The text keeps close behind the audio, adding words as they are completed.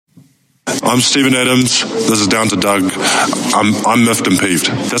I'm Steven Adams. This is Down to Doug. I'm miffed and peeved.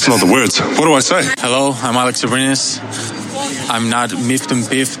 That's not the words. What do I say? Hello, I'm Alex Abrinas. I'm not miffed and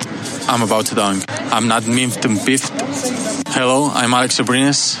peeved. I'm about to dunk. I'm not miffed and peeved. Hello, I'm Alex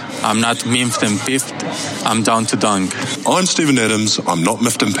Abrinas. I'm not miffed and peeved. I'm down to dunk. I'm Steven Adams. I'm not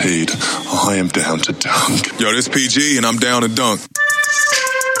miffed and peeved. I am down to dunk. Yo, this PG and I'm down to dunk.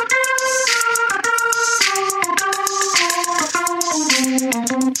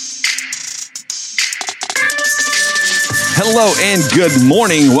 Hello and good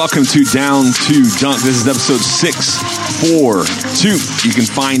morning. Welcome to Down to Dunk. This is episode 642. You can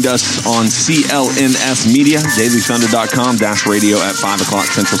find us on CLNS Media, dailythunder.com, -radio at 5 o'clock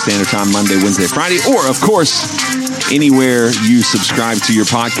Central Standard Time, Monday, Wednesday, Friday, or, of course, anywhere you subscribe to your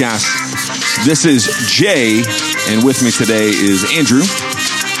podcast. This is Jay, and with me today is Andrew. Who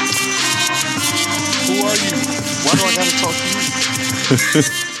are you? Why do I gotta talk to you?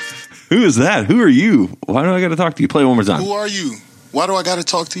 Who is that? Who are you? Why do I got to talk to you? Play it one more time. Who are you? Why do I gotta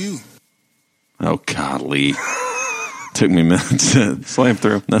talk to you? Oh, golly. Took me a minute to slam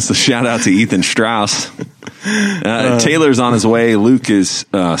through. That's a shout out to Ethan Strauss. Taylor's on his way. Luke is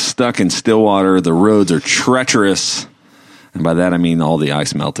stuck in Stillwater. The roads are treacherous. And by that, I mean all the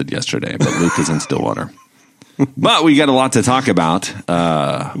ice melted yesterday. But Luke is in Stillwater. But we got a lot to talk about.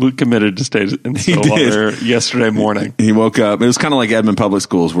 Luke committed to stay in Stillwater yesterday morning. He woke up. It was kind of like Edmond Public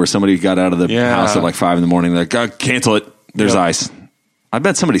Schools where somebody got out of the house at like 5 in the morning. They're like, cancel it. There's ice. I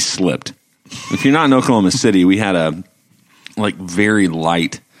bet somebody slipped. If you're not in Oklahoma City, we had a very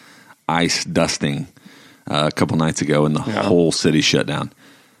light ice dusting a couple nights ago, and the whole city shut down.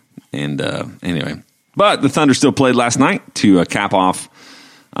 And anyway, but the Thunder still played last night to cap off.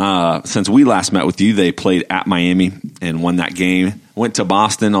 Since we last met with you, they played at Miami and won that game. Went to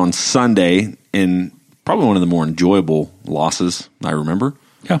Boston on Sunday in probably one of the more enjoyable losses I remember.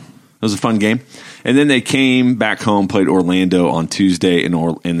 Yeah. It was a fun game. And then they came back home, played Orlando on Tuesday,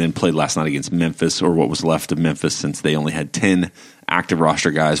 and then played last night against Memphis, or what was left of Memphis, since they only had 10 active roster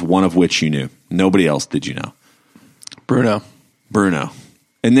guys, one of which you knew. Nobody else did you know. Bruno.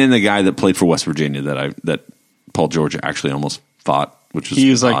 And then the guy that played for West Virginia that Paul George actually almost fought, which was he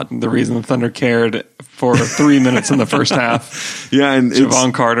was odd. like the reason the Thunder cared for 3 minutes in the first half. Yeah, and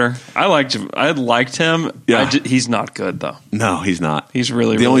Javon Carter. I liked him. Yeah. He's not good though. No, he's not. He's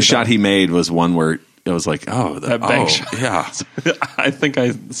really the really only bad. shot he made was one where it was like, that bank shot. Yeah, I think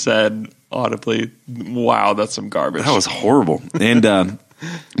I said audibly, "Wow, that's some garbage." That was horrible. And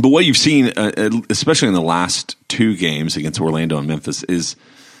but what you've seen, especially in the last two games against Orlando and Memphis, is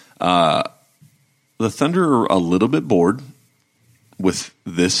the Thunder are a little bit bored with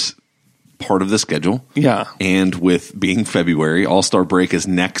this part of the schedule. Yeah. And with being February, All-Star break is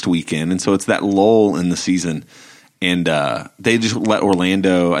next weekend. And so it's that lull in the season. And they just let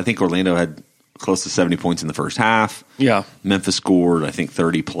Orlando, I think Orlando had close to 70 points in the first half. Yeah. Memphis scored, I think,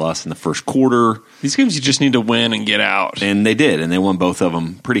 30 plus in the first quarter. These games you just need to win and get out. And they did, and they won both of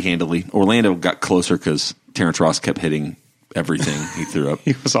them pretty handily. Orlando got closer because Terrence Ross kept hitting everything he threw up.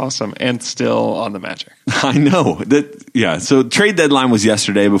 He was awesome and still on the Magic. I know. So trade deadline was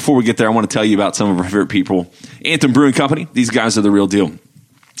yesterday. Before we get there, I want to tell you about some of our favorite people. Anthem Brewing Company. These guys are the real deal.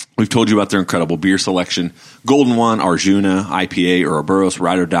 We've told you about their incredible beer selection. Golden One, Arjuna, IPA, Ouroboros,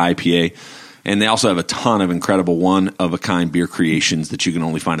 Ride or Die IPA. And they also have a ton of incredible one-of-a-kind beer creations that you can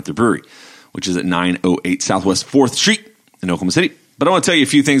only find at their brewery, which is at 908 Southwest 4th Street in Oklahoma City. But I want to tell you a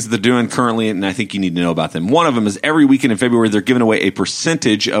few things that they're doing currently, and I think you need to know about them. One of them is every weekend in February, they're giving away a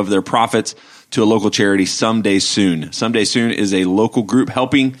percentage of their profits to a local charity, Someday Soon. Someday Soon is a local group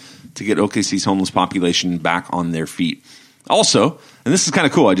helping to get OKC's homeless population back on their feet. Also, and this is kind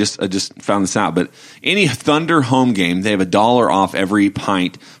of cool, I just found this out, but any Thunder home game, they have $1 off every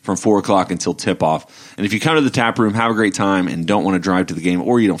pint from 4 o'clock until tip-off. And if you come to the tap room, have a great time, and don't want to drive to the game,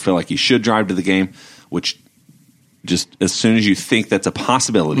 or you don't feel like you should drive to the game, which just as soon as you think that's a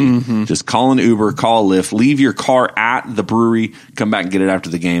possibility, just call an Uber, call a Lyft, leave your car at the brewery, come back and get it after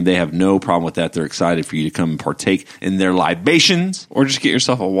the game. They have no problem with that. They're excited for you to come and partake in their libations. Or just get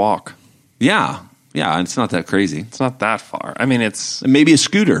yourself a walk. Yeah, it's not that crazy. It's not that far. I mean, it's... Maybe a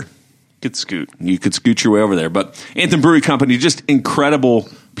scooter. Could scoot. You could scoot your way over there. But Anthem Brewery Company, just incredible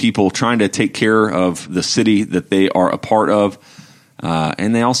people trying to take care of the city that they are a part of.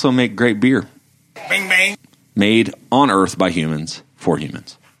 And they also make great beer. Bing, bang. Made on Earth by humans for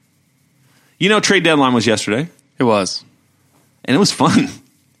humans. You know, trade deadline was yesterday. It was. And it was fun.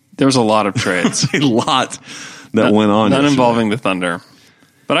 There was a lot of trades. A lot that went on. None involving the Thunder.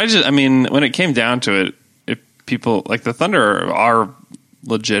 But I mean, when it came down to it, if people, like the Thunder are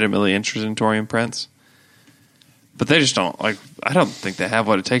legitimately interested in Taurean Prince. But they just don't, I don't think they have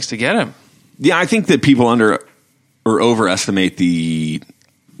what it takes to get him. Yeah, I think that people under or overestimate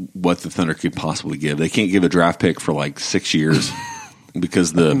what the Thunder could possibly give. They can't give a draft pick for like 6 years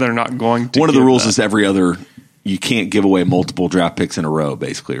because they're not going to. One of the rules that. is every other. You can't give away multiple draft picks in a row,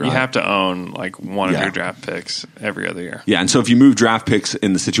 basically, right? You have to own like one of your draft picks every other year. Yeah, and so if you move draft picks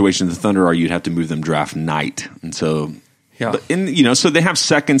in the situation the Thunder are, you'd have to move them draft night. And so, so they have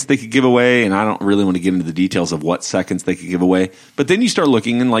seconds they could give away, and I don't really want to get into the details of what seconds they could give away. But then you start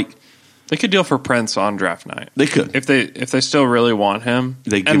looking and like they could deal for Prince on draft night. They could if they still really want him.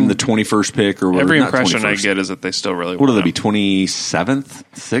 They give him the 21st pick or whatever. Every impression I get is that they still really. What want will they be? 27th,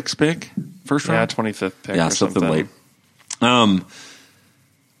 6th pick, first round, 25th pick, or something late.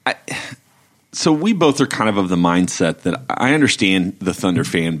 So we both are kind of the mindset that I understand the Thunder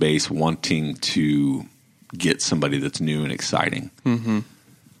fan base wanting to get somebody that's new and exciting. Mm-hmm.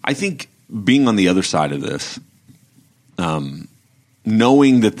 I think being on the other side of this,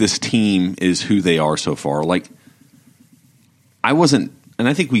 knowing that this team is who they are so far, like I wasn't, and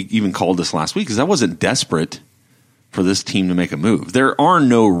I think we even called this last week, because I wasn't desperate for this team to make a move. There are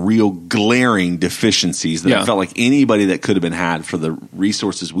no real glaring deficiencies that I felt like anybody that could have been had for the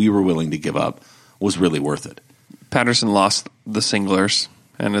resources we were willing to give up was really worth it. Patterson lost the singlers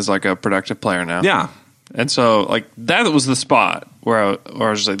and is like a productive player now. Yeah. And so like that was the spot where I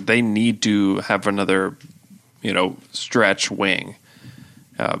was like, they need to have another, stretch wing,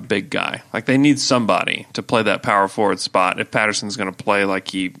 big guy. Like they need somebody to play that power forward spot if Patterson's going to play like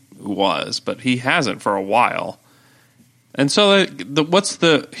he was, but he hasn't for a while. And so where's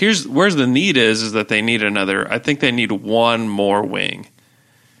the need is that they need another. I think they need one more wing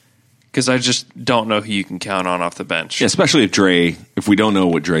because I just don't know who you can count on off the bench. Yeah, especially if we don't know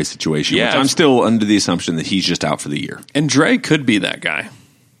what Dre's situation is. I'm still under the assumption that he's just out for the year. And Dre could be that guy.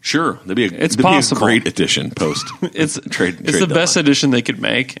 Sure. That'd be a great addition post. It's the best addition they could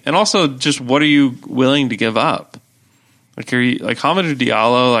make. And also just what are you willing to give up? Like, are you, like Hamidou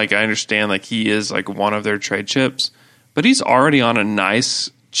Diallo, like I understand like he is like one of their trade chips. But he's already on a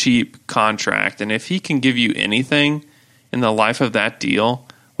nice, cheap contract. And if he can give you anything in the life of that deal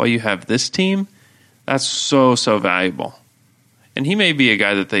while you have this team, that's so, so valuable. And he may be a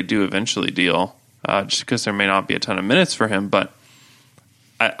guy that they do eventually deal just because there may not be a ton of minutes for him. But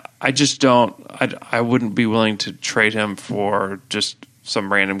I just don't – I wouldn't be willing to trade him for just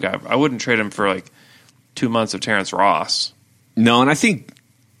some random guy. I wouldn't trade him for like 2 months of Terrence Ross. No, and I think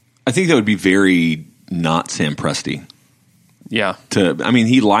that would be very not Sam Presti. Yeah.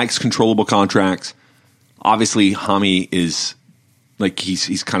 He likes controllable contracts. Obviously, Hami is like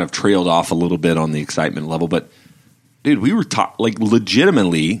he's kind of trailed off a little bit on the excitement level, but dude, we were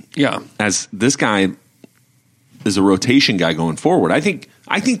legitimately, as this guy is a rotation guy going forward. I think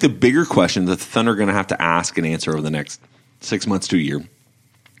the bigger question that the Thunder are going to have to ask and answer over the next 6 months to a year,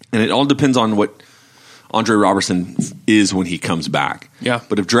 and it all depends on what Andre Robertson is when he comes back. Yeah.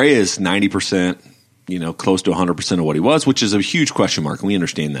 But if Dre is 90%, close to 100% of what he was, which is a huge question mark, and we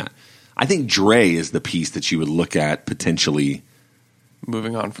understand that. I think Dre is the piece that you would look at potentially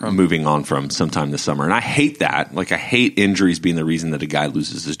moving on from sometime this summer. And I hate that. Like, I hate injuries being the reason that a guy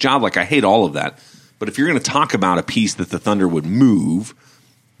loses his job. Like, I hate all of that. But if you're going to talk about a piece that the Thunder would move,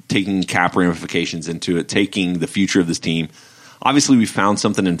 taking cap ramifications into it, taking the future of this team, obviously we found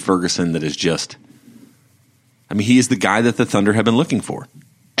something in Ferguson that is just – he is the guy that the Thunder have been looking for.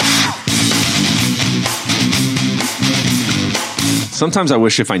 Sometimes I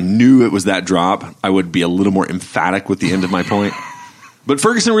wish if I knew it was that drop, I would be a little more emphatic with the end of my point. But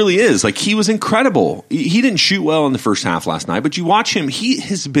Ferguson really is. Like, he was incredible. He didn't shoot well in the first half last night, but you watch him, he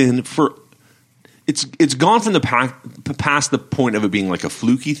has been for – it's gone from past the point of it being like a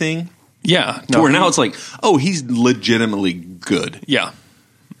fluky thing. Yeah. To where now it's like, oh, he's legitimately good. Yeah.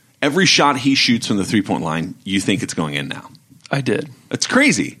 Every shot he shoots from the three-point line, you think it's going in now. I did. It's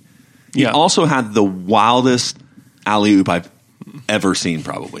crazy. He Yeah. also had the wildest alley-oop I've ever seen,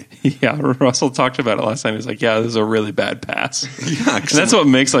 probably. Yeah, Russell talked about it last time. He was like, yeah, this is a really bad pass. Yeah, and that's what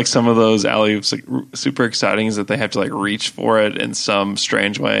makes like some of those alley-oops like super exciting is that they have to like reach for it in some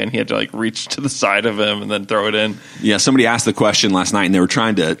strange way, and he had to like reach to the side of him and then throw it in. Yeah, somebody asked the question last night, and they were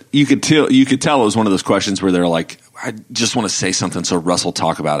trying to – you could tell it was one of those questions where they're like, I just want to say something so Russell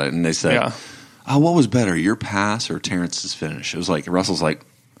talk about it. And they said, what was better, your pass or Terrence's finish? It was like – Russell's like,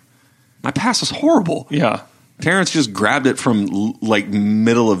 my pass was horrible. Yeah. Terrence just grabbed it from like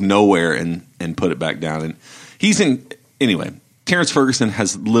middle of nowhere and put it back down. And anyway, Terrence Ferguson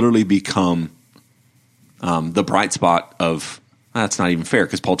has literally become the bright spot of, that's not even fair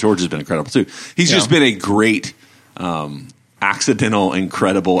because Paul George has been incredible too. He's just been a great accidental,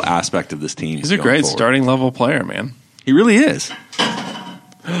 incredible aspect of this team. He's a great starting level player, man. He really is.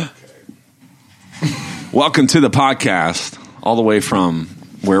 Welcome to the podcast, all the way from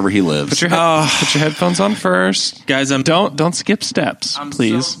wherever he lives. Put your headphones on first, Guys, don't skip steps,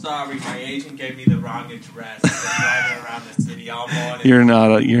 please. so sorry. My agent gave me the wrong address. I'm driving around the city all morning. You're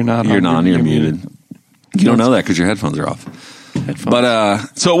not. You're muted. You don't know that because your headphones are off. But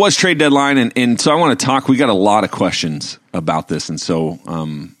so it was trade deadline, and so I want to talk. We got a lot of questions about this, and so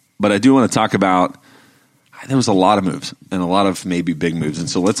but I do want to talk about. There was a lot of moves and a lot of maybe big moves, and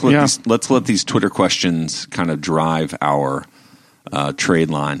so let's let these Twitter questions kind of drive our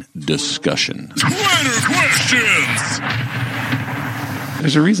trade line discussion. Twitter questions.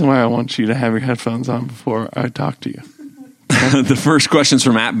 There's a reason why I want you to have your headphones on before I talk to you. The first question's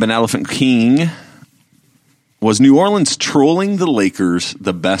from @BenElephant King. Was New Orleans trolling the Lakers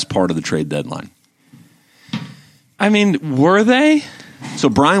the best part of the trade deadline? I mean, were they? So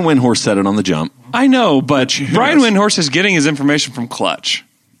Brian Windhorst said it on the jump. I know, but Brian Windhorst is getting his information from Clutch.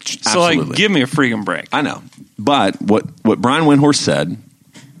 So, Absolutely. give me a freaking break. I know. But what Brian Windhorst said,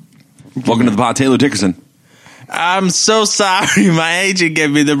 welcome to the pod, Taylor Dickerson. I'm so sorry. My agent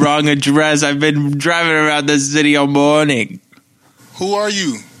gave me the wrong address. I've been driving around the city all morning. Who are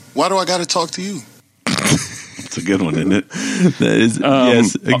you? Why do I got to talk to you? It's a good one, isn't it? That is,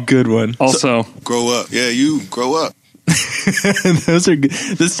 yes, a good one. Also, Grow up. Yeah, you grow up. Those are good.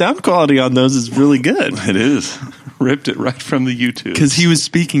 The sound quality on those is really good. It is. ripped it right from the YouTube. Because he was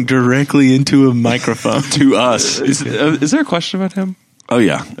speaking directly into a microphone. To us. Is there a question about him? Oh,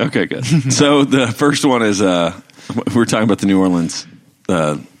 yeah. Okay, good. So the first one is we're talking about the New Orleans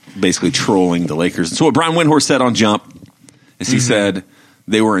basically trolling the Lakers. So what Brian Windhorst said on Jump is he said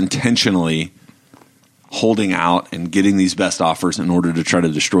they were intentionally holding out and getting these best offers in order to try to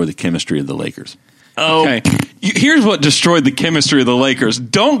destroy the chemistry of the Lakers. Oh, okay. Here's what destroyed the chemistry of the Lakers.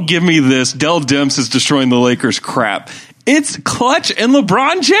 Don't give me this Dell Demps is destroying the Lakers crap. It's Clutch and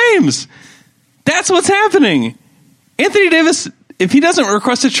LeBron James. That's what's happening. Anthony Davis, if he doesn't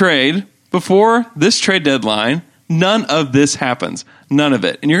request a trade before this trade deadline, none of this happens. None of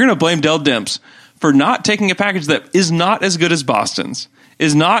it. And you're going to blame Dell Demps for not taking a package that is not as good as Boston's,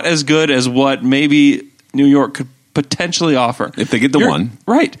 is not as good as what maybe New York could potentially offer. If they get the one.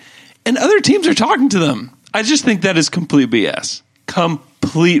 Right. And other teams are talking to them. I just think that is complete BS.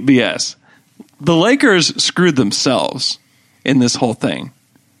 Complete BS. The Lakers screwed themselves in this whole thing.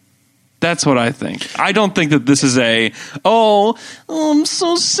 That's what I think. I don't think that this is I'm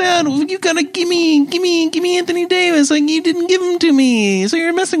so sad. You gotta give me Anthony Davis. Like, you didn't give him to me, so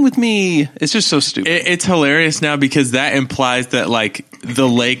you're messing with me. It's just so stupid. It's hilarious now because that implies that, like, the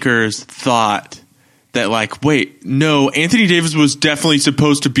Lakers thought that, like, wait, no, Anthony Davis was definitely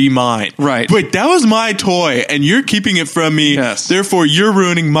supposed to be mine. Right. Wait, that was my toy, and you're keeping it from me. Yes. Therefore, you're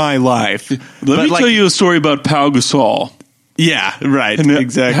ruining my life. Let me tell you a story about Pau Gasol. Yeah, right. And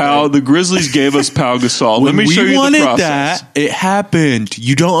exactly. how the Grizzlies gave us Pau Gasol. Let When me show we you wanted the process. that, it happened.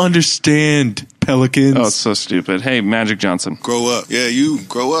 You don't understand, Pelicans. Oh, it's so stupid. Hey, Magic Johnson. Grow up. Yeah, you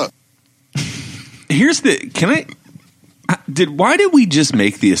grow up. Why did we just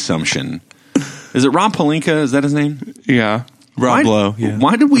make the assumption? Is it Rob Pelinka? Is that his name? Yeah. Rob Lowe. Yeah.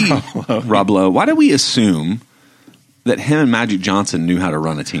 Why did we Rob Lowe? Why did we assume that him and Magic Johnson knew how to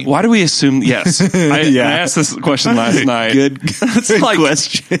run a team? Why do we assume? Yes. I asked this question last night. Good like,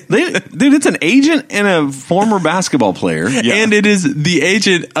 question. Dude, it's an agent and a former basketball player. Yeah. And it is the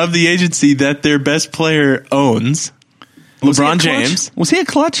agent of the agency that their best player owns, Was he LeBron a Clutch? James. Was he a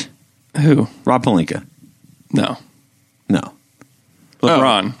Clutch? Who? Rob Pelinka. No. No.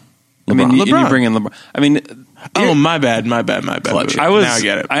 LeBron. I LeBron. mean, you LeBron. bring in LeBron. I mean, Oh, my bad. Clutch. now I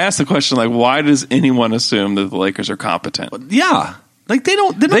get it. I asked the question, like, why does anyone assume that the Lakers are competent? Yeah. Like they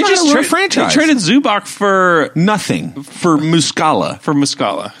don't know how to run a franchise. They traded Zubac for nothing for Muscala. For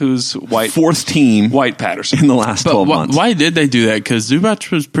Muscala, who's white. Fourth team White Patterson. in the last 12 months. Why did they do that? Because Zubac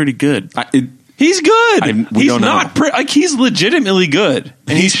was pretty good. He's good. We He's don't know. not he's legitimately good.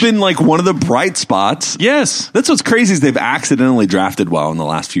 And he's been like one of the bright spots. Yes. That's what's crazy is they've accidentally drafted well in the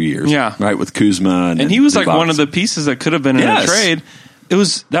last few years. Yeah. Right, with Kuzma. And he was like Zubac. one of the pieces that could have been in Yes. a trade.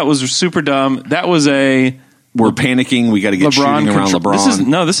 That was super dumb. That was We're panicking. We got to get shooting around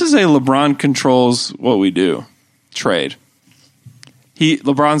LeBron. This is a LeBron controls what we do trade.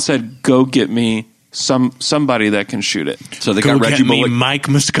 LeBron said, "Go get me somebody that can shoot it." So they Go got Reggie get me Bullock, Mike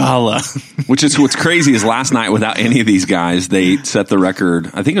Muscala. which is what's crazy is last night without any of these guys, they set the record.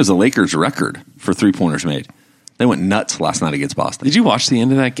 I think it was the Lakers' record for 3-pointers made. They went nuts last night against Boston. Did you watch the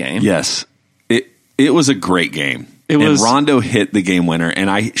end of that game? Yes, it was a great game. And Rondo hit the game winner, and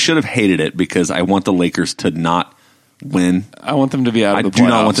I should have hated it because I want the Lakers to not win. I want them to be out of the playoffs. I do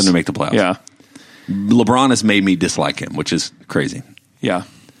not want them to make the playoffs. Yeah. LeBron has made me dislike him, which is crazy. Yeah.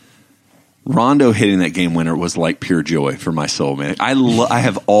 Rondo hitting that game winner was like pure joy for my soul, man. I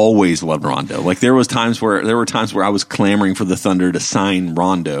have always loved Rondo. Like there were times where I was clamoring for the Thunder to sign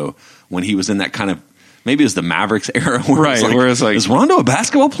Rondo when he was in that kind of, maybe it was the Mavericks era, where it's like, is Rondo a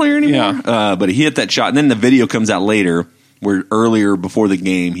basketball player anymore? Yeah. But he hit that shot, and then the video comes out later where earlier before the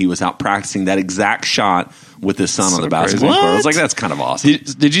game he was out practicing that exact shot with his son on the basketball court. I was like, that's kind of awesome.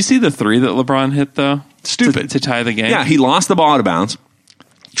 Did you see the 3 that LeBron hit though? Stupid to tie the game. Yeah, he lost the ball out of bounds.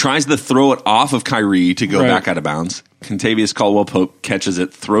 Tries to throw it off of Kyrie to go back out of bounds. Kentavious Caldwell-Pope catches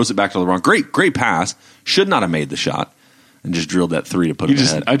it, throws it back to LeBron. Great pass. Should not have made the shot, and just drilled that 3 to put it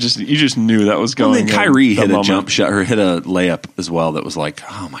ahead. You just knew that was going. And then Kyrie hit a jump shot or hit a layup as well. That was like,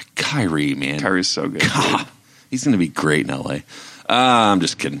 oh my, Kyrie, man, Kyrie's so good. God, he's going to be great in LA. I'm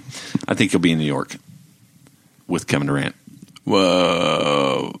just kidding. I think he'll be in New York with Kevin Durant.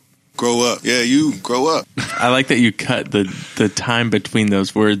 Whoa. Grow up. Yeah, you grow up. I like that you cut the time between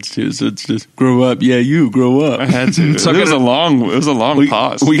those words too. So it's just grow up. Yeah, you grow up. I had to. So it was a long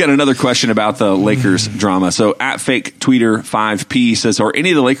pause. We got another question about the Lakers drama. So at fake tweeter 5P says, are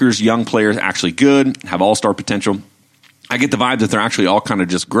any of the Lakers young players actually good? Have all-star potential? I get the vibe that they're actually all kind of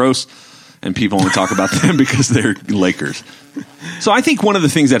just gross, and people only talk about them because they're Lakers. So I think one of the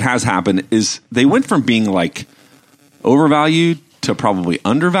things that has happened is they went from being like overvalued to probably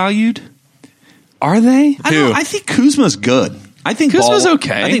undervalued. Are they? I think Kuzma's good. I think Kuzma's Ball,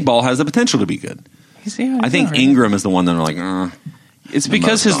 okay. I think Ball has the potential to be good. I think Ingram is the one that are like, it's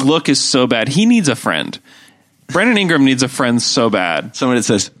because his look is so bad. He needs a friend. Brandon Ingram needs a friend so bad. Someone that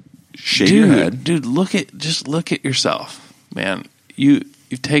says, shave your head. Dude, look at yourself, man.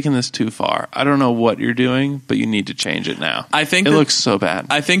 You've taken this too far. I don't know what you're doing, but you need to change it now. I think it looks so bad.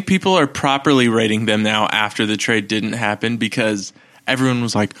 I think people are properly rating them now after the trade didn't happen because everyone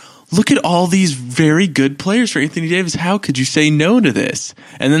was like, look at all these very good players for Anthony Davis. How could you say no to this?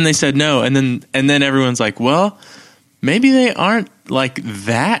 And then they said no. And then everyone's like, well, maybe they aren't like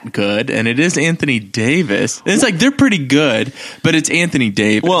that good, and it is Anthony Davis. And it's like they're pretty good, but it's Anthony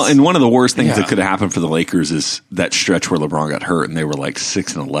Davis. Well, and one of the worst things that could have happened for the Lakers is that stretch where LeBron got hurt and they were like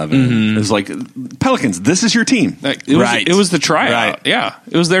 6-11. Mm-hmm. It was like, Pelicans, this is your team. It was the tryout. Right. Yeah,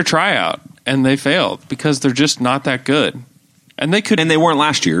 it was their tryout, and they failed because they're just not that good. And they weren't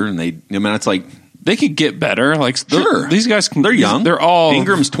last year. And it's like they could get better. Like sure, these guys can. They're young. They're all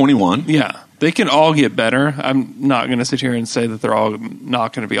Ingram's 21. Yeah. They can all get better. I'm not going to sit here and say that they're all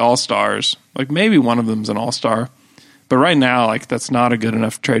not going to be all-stars. Like, maybe one of them's an all-star. But right now, like, that's not a good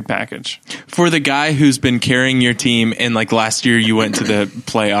enough trade package. For the guy who's been carrying your team, and, like, last year you went to the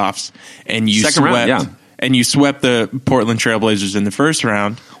playoffs, and you swept the Portland Trailblazers in the first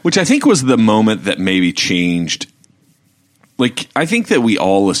round. Which I think was the moment that maybe changed. Like, I think that we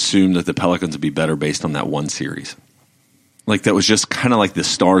all assumed that the Pelicans would be better based on that one series. Like that was just kind of like the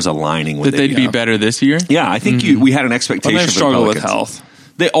stars aligning with that they'd be better this year. Yeah, I think we had an expectation. They've struggled with health.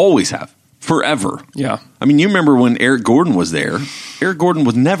 They always have, forever. Yeah, I mean, you remember when Eric Gordon was there? Eric Gordon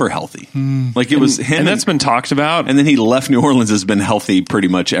was never healthy. Like it was him, and that's been talked about. And then he left New Orleans, has been healthy pretty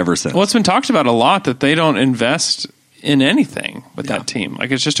much ever since. Well, it's been talked about a lot that they don't invest in anything with that team. Like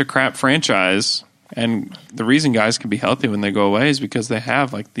it's just a crap franchise. And the reason guys can be healthy when they go away is because they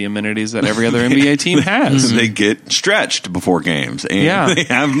have like the amenities that every other NBA team has. They get stretched before games, and they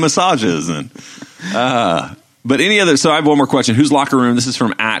have massages. And but any other? So I have one more question. Whose locker room? This is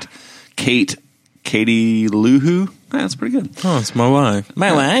from @Katie Luhu. That's pretty good. Oh, it's my wife.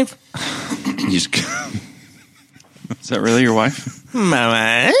 My wife. Is that really your wife?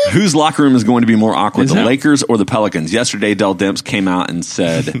 My wife. Whose locker room is going to be more awkward, the Lakers or the Pelicans? Yesterday, Dell Demps came out and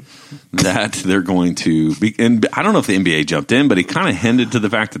said that they're going to be, and I don't know if the NBA jumped in, but he kind of hinted to the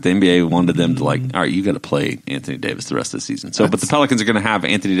fact that the NBA wanted them to like, all right, you got to play Anthony Davis the rest of the season. So, but the Pelicans are going to have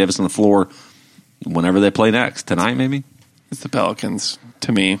Anthony Davis on the floor whenever they play next. Tonight, maybe? It's the Pelicans,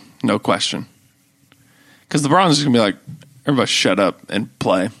 to me, no question. Because LeBron's just going to be like, everybody shut up and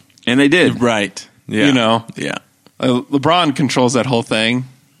play. And they did. Right. Yeah. You know? Yeah. LeBron controls that whole thing.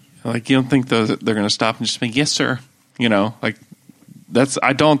 Like, you don't think they're going to stop and just be, yes, sir. You know, like,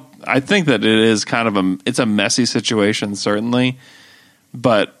 I think that it is kind of it's a messy situation, certainly.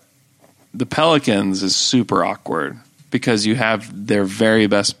 But the Pelicans is super awkward because you have their very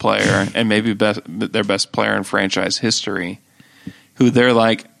best player and maybe their best player in franchise history who they're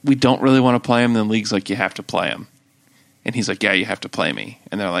like, we don't really want to play him. Then the league's like, you have to play him. And he's like, yeah, you have to play me.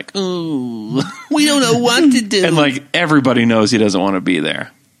 And they're like, ooh, we don't know what to do. And like everybody knows he doesn't want to be there.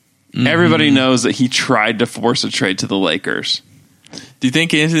 Mm-hmm. Everybody knows that he tried to force a trade to the Lakers. Do you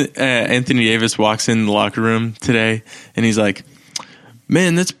think Anthony Davis walks in the locker room today and he's like,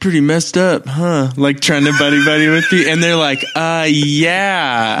 man, that's pretty messed up, huh? Like trying to buddy with you. And they're like,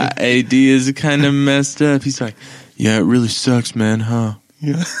 yeah, AD is kind of messed up. He's like, yeah, it really sucks, man, huh?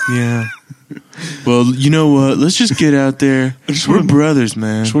 Yeah. Well, you know what? Let's just get out there. We're brothers,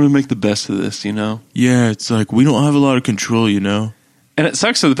 man. I just want to make the best of this, Yeah, it's like we don't have a lot of control, And it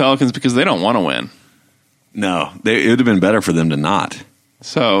sucks for the Pelicans because they don't want to win. No, it would have been better for them to not.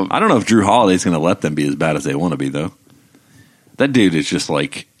 So I don't know if Drew Holiday's going to let them be as bad as they want to be, though. That dude is just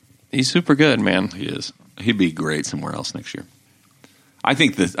like... He's super good, man. He is. He'd be great somewhere else next year. I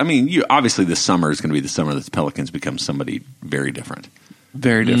think this... obviously this summer is going to be the summer that the Pelicans become somebody very different.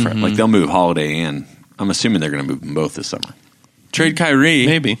 Very different. Like they'll move Holiday and... I'm assuming they're going to move them both this summer. Trade Kyrie.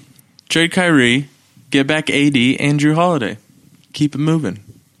 Maybe. Trade Kyrie. Get back AD and Drew Holiday. Keep it moving.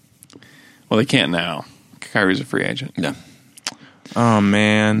 Well, they can't now. Kyrie's a free agent. Yeah. Oh,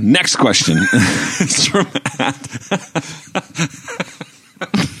 man. Next question. It's from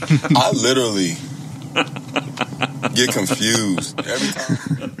I literally get confused every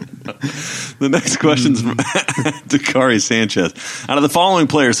time. The next question's from Dakari Sanchez. Out of the following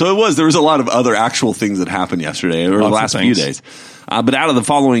players, there was a lot of other actual things that happened yesterday or the last few days. But out of the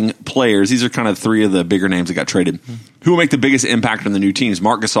following players, these are kind of three of the bigger names that got traded. Who will make the biggest impact on the new teams?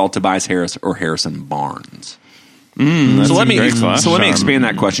 Marc Gasol, Tobias Harris, or Harrison Barnes? So let me expand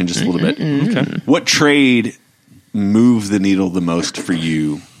that question just a little bit. Okay. What trade moved the needle the most for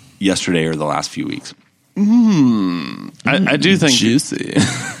you yesterday or the last few weeks? I do think juicy.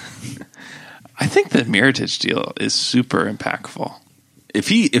 I think the Mirotic deal is super impactful. If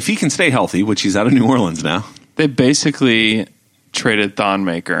he can stay healthy, which he's out of New Orleans now, they basically traded Thon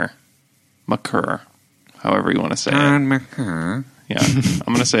Maker, however you want to say it. Yeah, I'm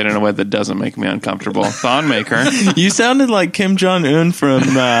going to say it in a way that doesn't make me uncomfortable. Thon Maker. You sounded like Kim Jong-un from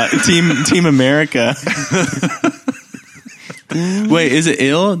Team America. Wait, is it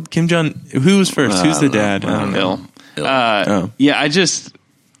ill? Kim Jong? Who was first? Who's the dad? Ill. Yeah, I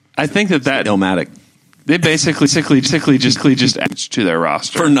think that Illmatic. They basically just added to their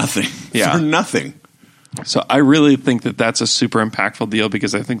roster for nothing. Yeah, for nothing. So I really think that that's a super impactful deal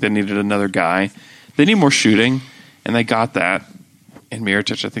because I think they needed another guy. They need more shooting, and they got that. And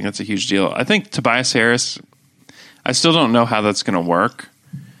Mirotic, I think that's a huge deal. I think Tobias Harris, I still don't know how that's going to work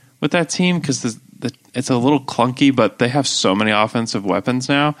with that team because it's a little clunky, but they have so many offensive weapons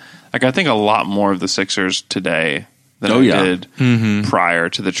now. Like I think a lot more of the Sixers today than I did prior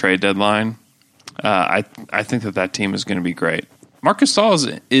to the trade deadline. I think that team is going to be great. Marc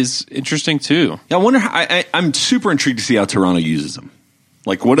Gasol is interesting too. Yeah, I wonder. I'm super intrigued to see how Toronto uses them.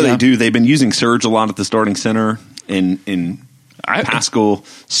 Like, what do they do? They've been using Serge a lot at the starting center in Pascal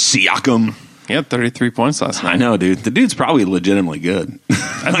Siakam. He had 33 points last night. I know, dude. The dude's probably legitimately good.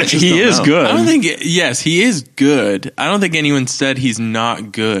 He is good. I don't think. Yes, he is good. I don't think anyone said he's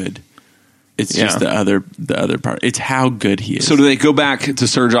not good. It's just the other part. It's how good he is. So do they go back to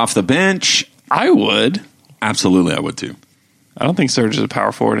Serge off the bench? I would. Absolutely, I would too. I don't think Serge is a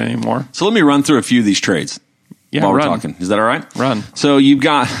power forward anymore. So let me run through a few of these trades. Yeah, while we're talking. Is that all right? Run. So you've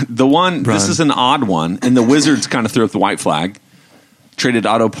got the one, this is an odd one, and the Wizards kind of threw up the white flag. Traded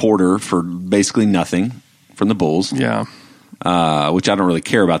Otto Porter for basically nothing from the Bulls. Yeah. Which I don't really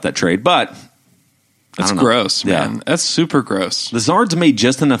care about that trade, but that's gross, man. Yeah. That's super gross. The Zards made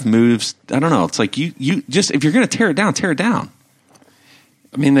just enough moves. I don't know. It's like you just, if you're going to tear it down, tear it down.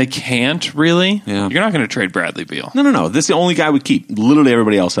 I mean, they can't really. Yeah. You're not going to trade Bradley Beal. No. This is the only guy would keep. Literally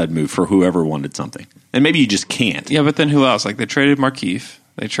everybody else had moved for whoever wanted something. And maybe you just can't. Yeah, but then who else? Like they traded Markieff.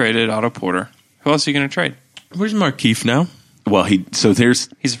 They traded Otto Porter. Who else are you going to trade? Where's Markieff now? Well, he's a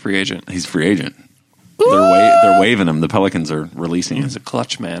free agent. He's a free agent. They're waving him. The Pelicans are releasing him. He's a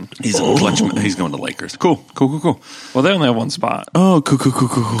clutch man. He's a clutch man. He's going to Lakers. Cool. Well, they only have one spot. Oh, cool.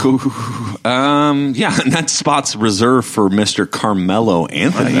 Yeah, and that spot's reserved for Mr. Carmelo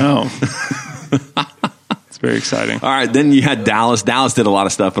Anthony. I know. It's very exciting. All right, then you had Dallas. Dallas did a lot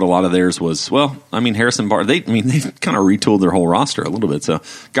of stuff, but a lot of theirs was, Harrison Barnes. They kind of retooled their whole roster a little bit. So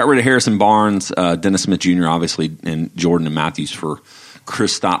got rid of Harrison Barnes, Dennis Smith Jr., obviously, and Jordan and Matthews for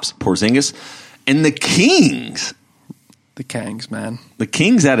Kristaps Porzingis. And the Kings. The Kangs, man. The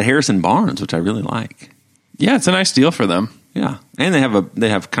Kings added Harrison Barnes, which I really like. Yeah, it's a nice deal for them. Yeah, and they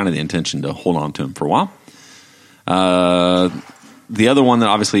have kind of the intention to hold on to him for a while. The other one that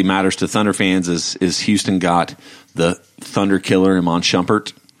obviously matters to Thunder fans is Houston got the Thunder killer, Iman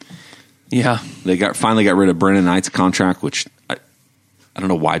Shumpert. Yeah. They finally got rid of Brennan Knight's contract, which I don't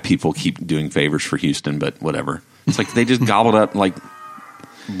know why people keep doing favors for Houston, but whatever. It's like they just gobbled up like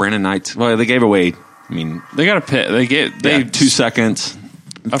Brennan Knight. Well, they gave away. I mean, they got a pit. They 2 seconds.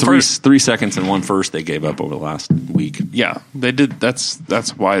 3 seconds and 1 first they gave up over the last week. Yeah, they did. That's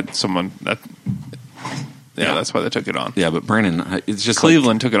why someone. That's why they took it on. Yeah, but Brandon, it's just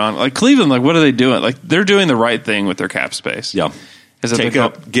Cleveland took it on. Like Cleveland, like what are they doing? Like they're doing the right thing with their cap space. Yeah,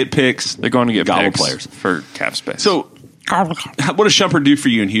 get picks. They're going to get gobble picks players for cap space. So, what does Shumpert do for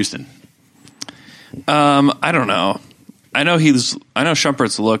you in Houston? I don't know. I know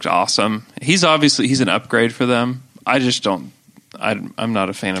Shumpert's looked awesome. He's an upgrade for them. I just don't. I'm not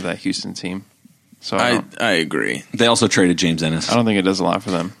a fan of that Houston team. So I agree. They also traded James Ennis. I don't think it does a lot for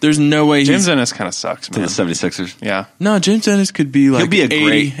them. There's no way James Ennis kind of sucks, man. To the 76ers. Yeah. No, James Ennis could be like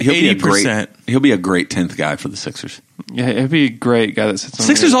 80%. He'll be a great 10th guy for the Sixers. Yeah, he'd be a great guy that sits on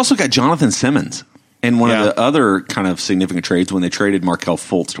Sixers also got Jonathan Simmons in one of the other kind of significant trades when they traded Markelle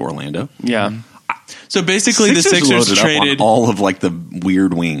Fultz to Orlando. Yeah. So basically, the Sixers traded up on all of like the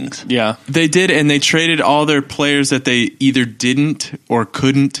weird wings. Yeah, they did, and they traded all their players that they either didn't or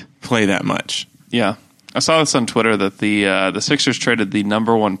couldn't play that much. Yeah, I saw this on Twitter that the Sixers traded the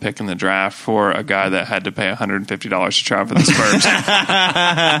number 1 pick in the draft for a guy that had to pay $150 to travel for the Spurs.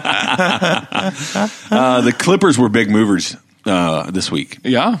 The Clippers were big movers this week.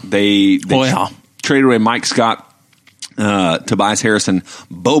 Yeah, they traded away Mike Scott, Tobias Harris, and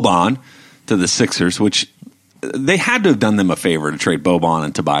Boban to the Sixers, which they had to have done them a favor to trade Boban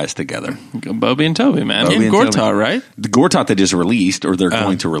and Tobias together. Bobby and Toby, man. And Gortat, right? The Gortat they just released, or they're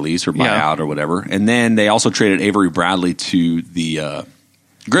going to release or buy out or whatever. And then they also traded Avery Bradley to the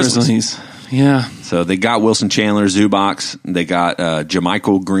Grizzlies. Yeah. So they got Wilson Chandler, Zubac. They got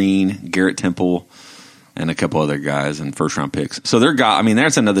Jermichael Green, Garrett Temple, and a couple other guys and first-round picks. So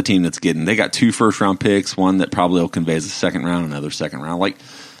that's another team that's they got 2 first-round picks, one that probably will convey as a second round, another second round. Like,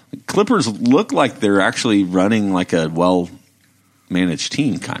 Clippers look like they're actually running like a well-managed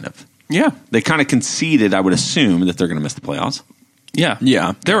team, kind of. Yeah. They kind of conceded, I would assume, that they're going to miss the playoffs. Yeah.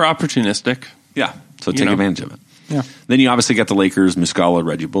 Yeah. They're opportunistic. Yeah. So take advantage of it. Yeah. Then you obviously got the Lakers, Muscala,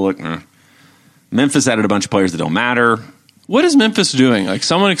 Reggie Bullock. Memphis added a bunch of players that don't matter. What is Memphis doing? Like,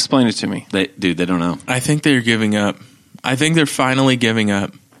 someone explain it to me. They don't know. I think they're giving up. I think they're finally giving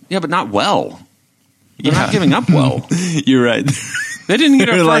up. Yeah, but not well. They're not giving up well. You're right. They didn't get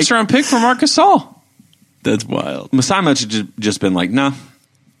a first-round pick for Marc Gasol. That's wild. Masai Much has just been like, nah.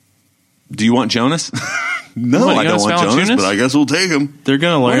 Do you want Jonas? No, I don't want Jonas, but I guess we'll take him. They're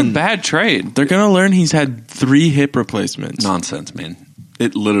going to learn. What a bad trade. They're going to learn he's had 3 hip replacements. Nonsense, man.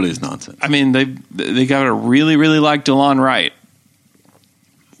 It literally is nonsense. I mean, they got to really, really like DeLon Wright.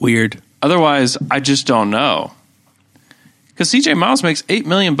 Weird. Otherwise, I just don't know. Because CJ Miles makes $8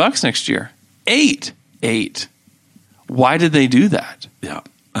 million next year. 8. Why did they do that? Yeah,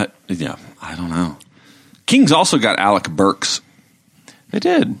 I don't know. Kings also got Alec Burks. They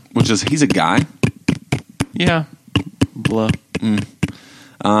did. He's a guy. Yeah. Blah.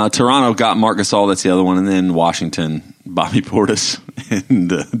 Toronto got Marc Gasol. That's the other one. And then Washington, Bobby Portis and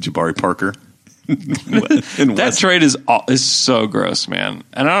Jabari Parker. That trade is so gross, man.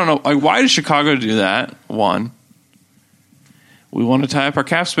 And I don't know. Like, why does Chicago do that? One, we want to tie up our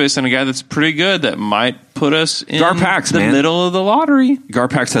cap space on a guy that's pretty good that might put us in Garpax, the middle of the lottery.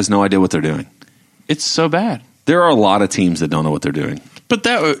 Garpax has no idea what they're doing. It's so bad. There are a lot of teams that don't know what they're doing. But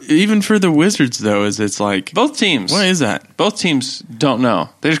that, even for the Wizards, though, it's like... Both teams. What is that? Both teams don't know.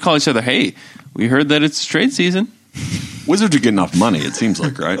 They just call each other, hey, we heard that it's trade season. Wizards are getting enough money, it seems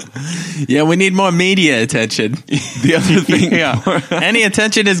like, right? Yeah, we need more media attention. The other thing... Any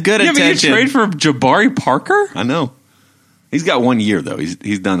attention is good attention. But you trade for Jabari Parker? I know. He's got 1 year, though.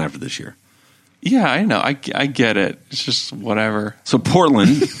 He's done after this year. Yeah, I know. I get it. It's just whatever. So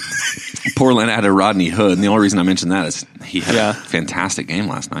Portland added Rodney Hood, and the only reason I mentioned that is he had a fantastic game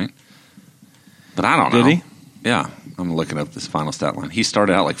last night. But I don't know. Did he? Yeah. I'm looking up this final stat line. He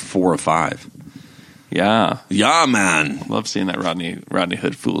started out like 4 of 5. Yeah. Yeah, man. Love seeing that Rodney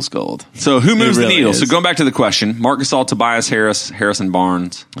Hood fool's gold. So who moves really the needle? is. So going back to the question, Marc Gasol, Tobias Harris, Harrison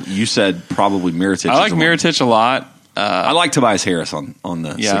Barnes. You said probably Mirotic. I like Mirotic a lot. I like Tobias Harris on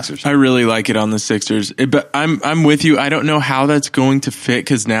the Sixers. I really like it on the Sixers. But I'm with you. I don't know how that's going to fit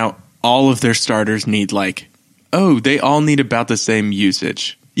because now all of their starters need they all need about the same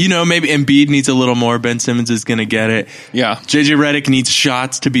usage. You know, maybe Embiid needs a little more. Ben Simmons is going to get it. Yeah. JJ Redick needs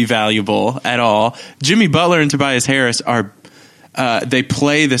shots to be valuable at all. Jimmy Butler and Tobias Harris are they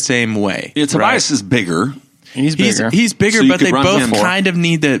play the same way. Yeah, Tobias is bigger. He's bigger. He's bigger, So you but could they run both him more. kind of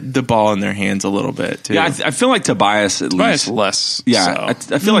need the ball in their hands a little bit, too. Yeah, I feel like Tobias at least. less. Yeah,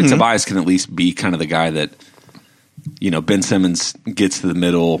 so. I feel like Tobias can at least be kind of the guy that, Ben Simmons gets to the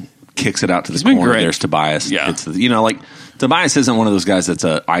middle, kicks it out to the been corner. great. There's Tobias. Yeah. Gets to the, Tobias isn't one of those guys that's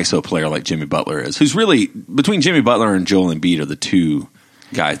an ISO player like Jimmy Butler is, who's really, between Jimmy Butler and Joel Embiid are the two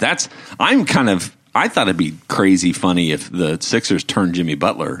guys. I thought it'd be crazy funny if the Sixers turned Jimmy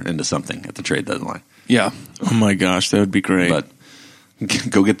Butler into something at the trade deadline. Yeah. Oh my gosh, that would be great. But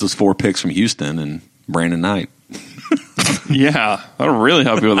go get those 4 picks from Houston and Brandon Knight. Yeah, that'll really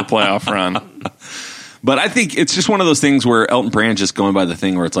help you with a playoff run. But I think it's just one of those things where Elton Brand's just going by the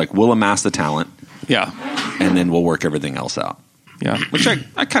thing where it's like, we'll amass the talent. Yeah. And then we'll work everything else out. Yeah. Which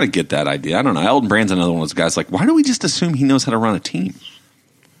I kind of get that idea. I don't know. Elton Brand's another one of those guys like, why do we just assume he knows how to run a team?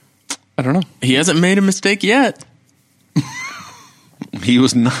 I don't know. He hasn't made a mistake yet.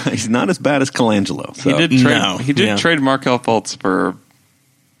 He's not as bad as Colangelo. So. He did trade Markelle Fultz for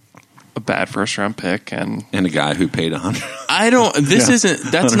a bad first round pick and a guy who paid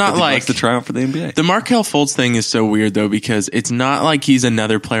 $100. That's not like to try out for the NBA. The Markelle Fultz thing is so weird though, because it's not like he's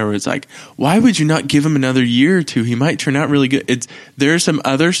another player where it's like, why would you not give him another year or two? He might turn out really good. There are some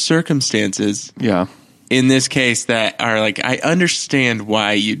other circumstances. Yeah. In this case that are like, I understand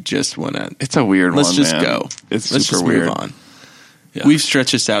why you just want to. It's a weird Let's one. just man. go. It's Let's super just weird. move on. Yeah. We've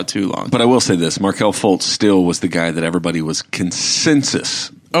stretched this out too long. But I will say this: Markelle Fultz still was the guy that everybody was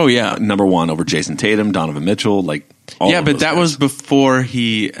consensus. Oh yeah, number one over Jason Tatum, Donovan Mitchell, but that was before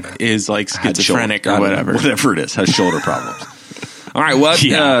he is like schizophrenic or whatever it is, has shoulder problems. All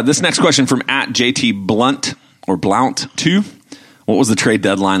right, this next question from @JT Blunt or Blount 2. What was the trade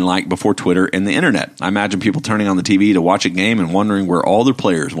deadline like before Twitter and the internet? I imagine people turning on the TV to watch a game and wondering where all their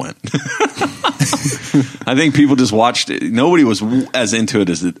players went. I think people just watched it. Nobody was as into it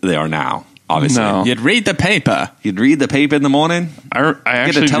as they are now. Obviously, No. You'd read the paper. You'd read the paper in the morning. I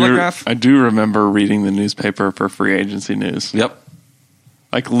actually get a telegraph. I do remember reading the newspaper for free agency news. Yep,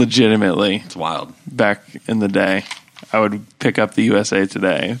 Like legitimately, it's wild. back in the day, I would pick up the USA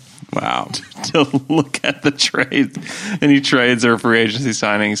Today. Wow. To look at the trade, any trades or free agency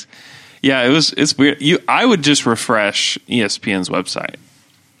signings. Yeah, it's weird. I would just refresh ESPN's website.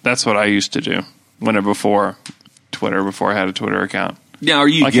 That's what I used to do before I had a Twitter account. Yeah, or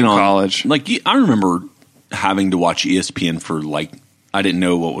you like get in on college. I remember having to watch ESPN for I didn't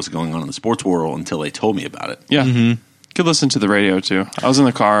know what was going on in the sports world until they told me about it. Yeah. Mm-hmm. Could listen to the radio too. I was in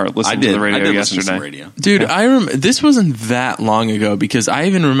the car listening to the radio yesterday. Listen to the radio. Dude, I this wasn't that long ago because I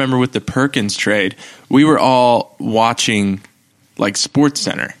even remember with the Perkins trade, we were all watching like Sports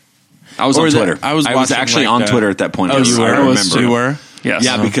Center. I was on Twitter. I was actually on Twitter at that point. Oh, you were? I remember. You were? Yes.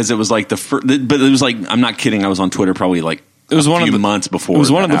 Yeah, because it was like the first, but it was like, I'm not kidding. I was on Twitter probably like it was a one few of the months before. It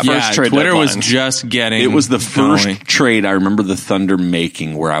was one of the first trade Twitter deadlines. was just getting. It was the first going. trade I remember the Thunder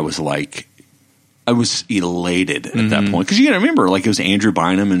making where I was like, I was elated at that point because you got to remember, like it was Andrew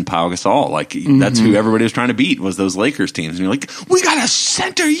Bynum and Pau Gasol, like that's who everybody was trying to beat was those Lakers teams, and you're like, we got a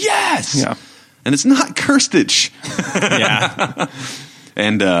center, yes, yeah, and it's not Kirstich, yeah,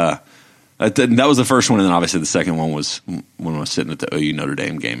 and that was the first one, and then obviously the second one was when I was sitting at the OU Notre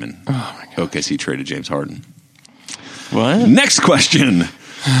Dame game and OKC traded James Harden. What? Next question.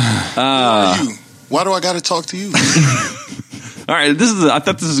 Who are you? Why do I got to talk to you? All right, I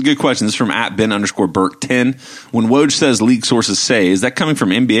thought this is a good question. This is from @Ben_Burke10. When Woj says league sources say, is that coming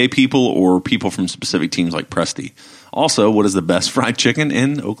from NBA people or people from specific teams like Presti? Also, what is the best fried chicken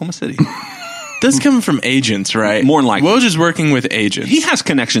in Oklahoma City? That's coming from agents, right? More than likely. Woj is working with agents. He has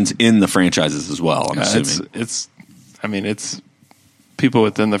connections in the franchises as well, I'm assuming. It's people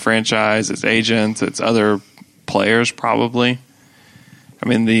within the franchise, it's agents, it's other players probably. I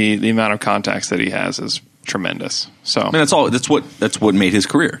mean, the amount of contacts that he has is tremendous. So I mean, that's what made his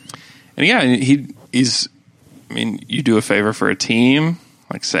career. And yeah, he's. I mean, you do a favor for a team,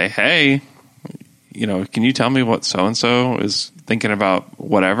 like say, hey, can you tell me what so and so is thinking about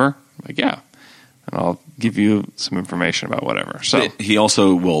whatever? Like, yeah, and I'll give you some information about whatever. So he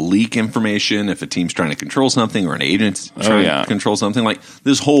also will leak information if a team's trying to control something or an agent's trying to control something. Like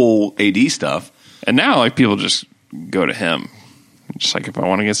this whole AD stuff. And now, like people just go to him. Just like if I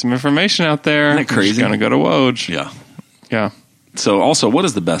want to get some information out there, Isn't that crazy? I'm just going to go to Woj. Yeah. Yeah. So also, what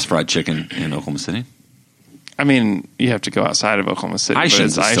is the best fried chicken in Oklahoma City? I mean, you have to go outside of Oklahoma City.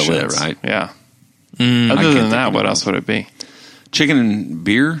 Ishins but it's is still it, Ishins. right? Yeah. I Other can't than think that, of what it. else would it be? Chicken and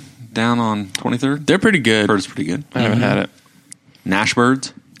beer down on 23rd? They're pretty good. Heard it's pretty good. I haven't had it.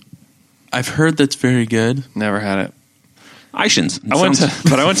 Nashbirds? I've heard that's very good. Never had it. Ishins. I went to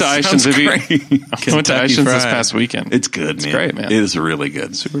Ishins. I went to Ishins this Fried. past weekend. It's good, man. It's great, man. It is really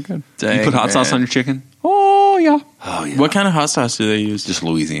good. Super good. You put hot sauce on your chicken? Oh yeah. Oh, yeah. What kind of hot sauce do they use? Just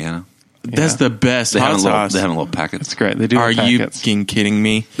Louisiana. That's the best They have hot in little, sauce. they have in little packets. It's great. They do. Are have you packets. fucking kidding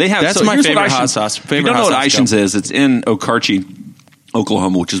me? They have. That's so my here's what favorite Ishins- hot sauce. If you don't know what Ishins go. is, it's in Okarche,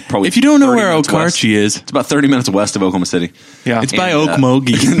 Oklahoma, which is probably If you don't know 30 where minutes west. Okarche is, It's about 30 minutes west of Oklahoma City. Yeah. it's by And,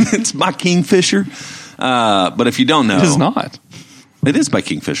 Okmulgee. it's by Kingfisher. But if you don't know, It is not. It is by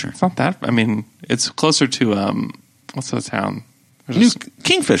Kingfisher. It's not that. I mean, it's closer to what's the town?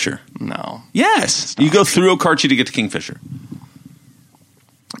 Kingfisher. No. Yes, you go through Okarche to get to Kingfisher.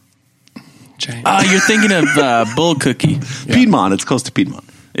 Jay. You're thinking of Bull Cookie. Piedmont. It's close to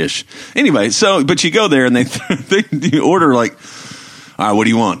Piedmont-ish. Anyway, but you go there and you order like, all right, what do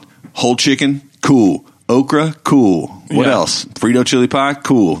you want? Whole chicken? Cool. Okra? Cool. What else? Frito chili pie?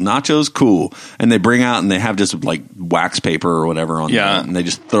 Cool. Nachos? Cool. And they bring out and they have just like wax paper or whatever on there, and they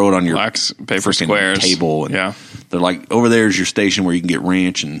just throw it on your wax paper squares table. And they're like, over there's your station where you can get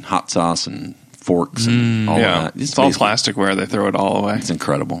ranch and hot sauce and forks and all of that. It's all plasticware. They throw it all away. It's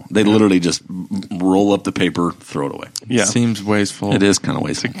incredible. They literally just roll up the paper, throw it away. Yeah. Seems wasteful. It is kind of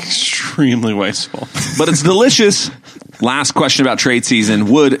wasteful. It's extremely wasteful. But it's delicious. Last question about trade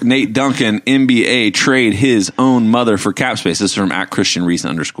season. Would Nate Duncan, NBA, trade his own mother for cap space? This is from @ChristianReese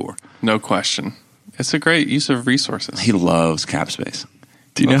 _ No question. It's a great use of resources. He loves cap space.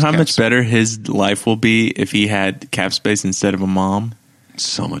 Do you know how much better his life will be if he had cap space instead of a mom?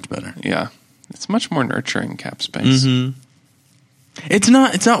 So much better. Yeah. It's much more nurturing, cap space. Mm-hmm. It's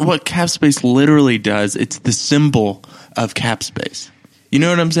not what cap space literally does. It's the symbol of cap space. You know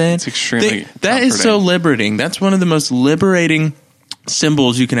what I'm saying? It's extremely that is so liberating. That's one of the most liberating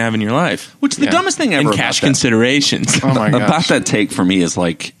symbols you can have in your life. Which the dumbest thing ever in about cash that. considerations. Oh my gosh. About that take for me is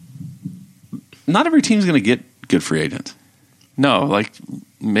like, not every team's going to get good free agents. No, like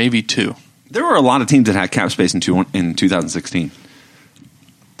maybe 2. There were a lot of teams that had cap space in 2016.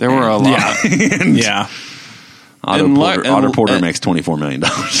 There were a lot. Yeah. Otto Porter makes $24 million,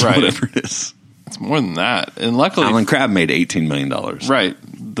 whatever it is. It's more than that. And luckily, Alan Crabb made $18 million. Right.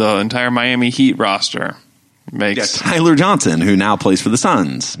 The entire Miami Heat roster makes... Tyler Johnson, who now plays for the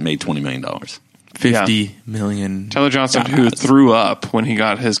Suns, made $20 million. $50 million. Tyler Johnson, who threw up when he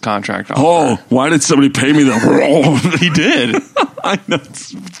got his contract offer. Oh, why did somebody pay me that? He did. I know.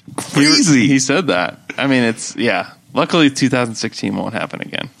 It's crazy. He said that. I mean, it's... Yeah. Luckily, 2016 won't happen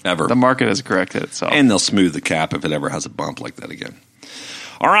again. Ever. The market has corrected itself. And they'll smooth the cap if it ever has a bump like that again.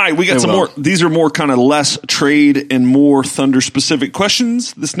 All right, we got some more. These are more kind of less trade and more Thunder specific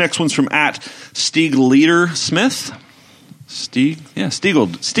questions. This next one's from @Stiegleader Smith.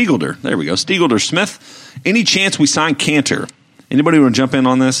 Stiegelder. There we go. Stiegelder Smith. Any chance we sign Cantor? Anybody want to jump in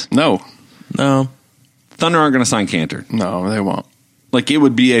on this? No. Thunder aren't going to sign Cantor. No, they won't. Like, it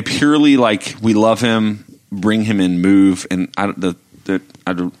would be a purely like, we love him, bring him in, move, and I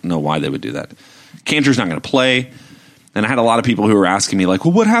don't know why they would do that. Cantor's not going to play. And I had a lot of people who were asking me, like,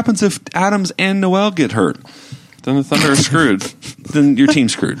 well, what happens if Adams and Noel get hurt? Then the Thunder are screwed. Then your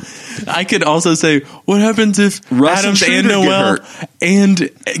team's screwed. I could also say, what happens if Russ Adams and and Noel and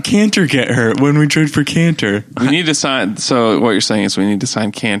Cantor get hurt when we trade for Cantor? We need to sign... So what you're saying is we need to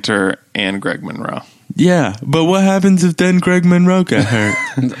sign Cantor and Greg Monroe. Yeah, but what happens if then Greg Monroe got hurt?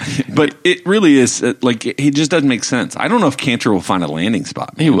 But it really is, like, it just doesn't make sense. I don't know if Cantor will find a landing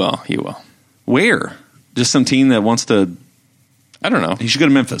spot. He will. Where? Just some team that wants to... I don't know. He should go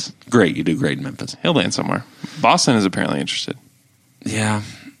to Memphis. Great. You do great in Memphis. He'll land somewhere. Boston is apparently interested. Yeah.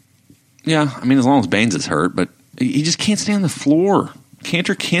 I mean, as long as Baines is hurt, but he just can't stay on the floor.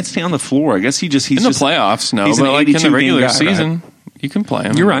 Cantor can't stay on the floor. I guess he's in the playoffs, no. But like in the regular season, you can play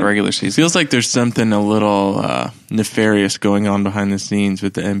him. You're right. In the regular season. Feels like there's something a little nefarious going on behind the scenes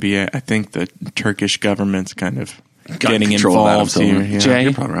with the NBA. I think the Turkish government's kind of getting involved here. Yeah. Jay,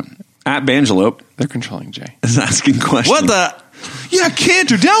 you're probably right. @Bangelope, they're controlling Jay. is asking questions. What the? Yeah,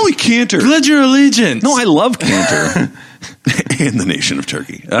 Cantor. Down with Cantor. Pledge your allegiance. No, I love Cantor. And the nation of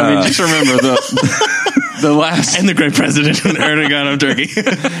Turkey. I mean, just remember the last... And the great president Erdogan of Turkey.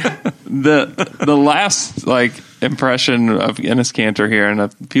 The last, like, impression of Enes Kanter here,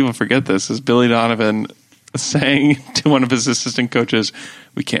 and people forget this, is Billy Donovan saying to one of his assistant coaches,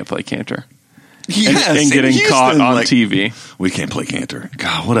 we can't play Cantor. Yes, and getting Houston, caught on like, TV. We can't play Cantor.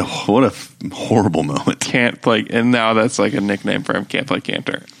 God, what a horrible moment. Can't play, and now that's like a nickname for him. Can't play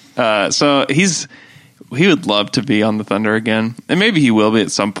Cantor. So he would love to be on the Thunder again, and maybe he will be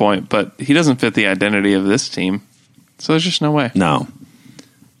at some point. But he doesn't fit the identity of this team, so there's just no way. No,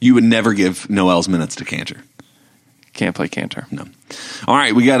 you would never give Noel's minutes to Cantor. Can't play Cantor. No. All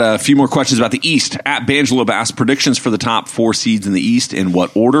right, we got a few more questions about the East. @Bangelope asked predictions for the top 4 seeds in the East in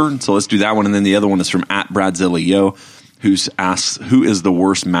what order. So let's do that one, and then the other one is from @BradZillyYo, who asks who is the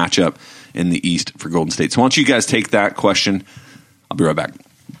worst matchup in the East for Golden State. So why don't you guys take that question? I'll be right back.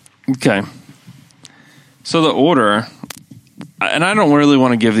 Okay. So the order, and I don't really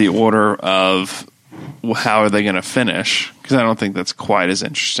want to give the order of how are they going to finish, because I don't think that's quite as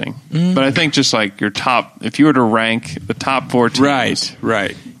interesting. But I think just like your top, if you were to rank the top 4 teams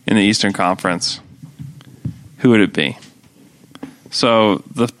right. in the Eastern Conference, who would it be? So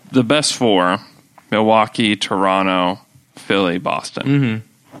the best four: Milwaukee, Toronto, Philly, Boston.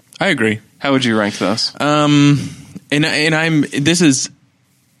 I agree. How would you rank those? This is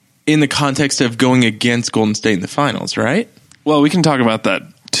in the context of going against Golden State in the finals, right? Well, we can talk about that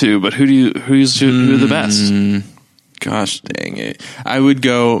too. But who are the best? Gosh dang it! I would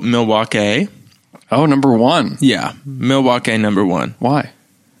go Milwaukee. Oh, number one. Yeah, Milwaukee number one. Why?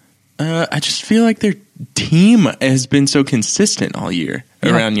 I just feel like their team has been so consistent all year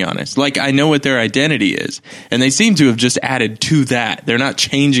around Giannis. Like, I know what their identity is, and they seem to have just added to that. They're not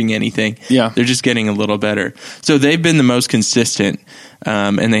changing anything. Yeah. They're just getting a little better. So they've been the most consistent,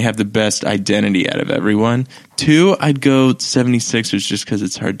 and they have the best identity out of everyone. 2, I'd go 76ers just because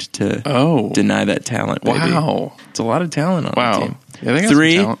it's hard to deny that talent. Baby. Wow. It's a lot of talent on the team. Yeah, they got some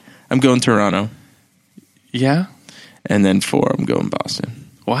 3, talent. I'm going Toronto. Yeah. And then 4, I'm going Boston.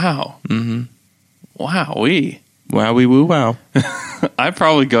 Wow. Mm-hmm. Wowee. Wowie woo wow. I'd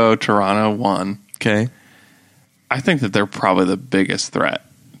probably go Toronto 1. Okay. I think that they're probably the biggest threat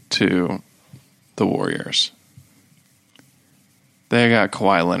to the Warriors. They got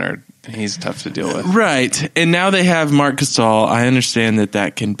Kawhi Leonard. He's tough to deal with. Right. And now they have Marc Gasol. I understand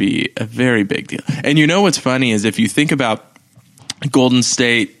that can be a very big deal. And you know what's funny is if you think about Golden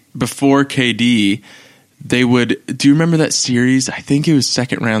State before KD, they would. Do you remember that series? I think it was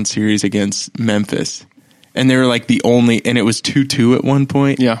second round series against Memphis. And they were like the only, and it was 2-2 at one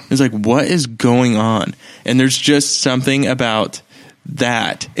point. Yeah. It was like, what is going on? And there's just something about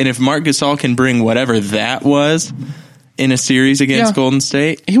that. And if Marc Gasol can bring whatever that was in a series against Golden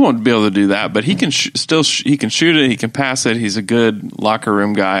State, he won't be able to do that, but he can he can shoot it, he can pass it. He's a good locker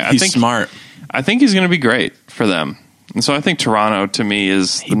room guy. He's smart. I think he's going to be great for them. And so I think Toronto to me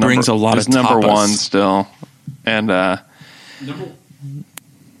is brings a lot of number tapas. 1 still. And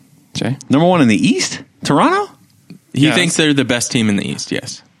Jay, Number 1 in the East, Toronto. He thinks they're the best team in the East.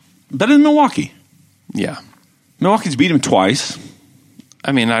 Yes, Better than Milwaukee. yeah. Milwaukee's beat him twice.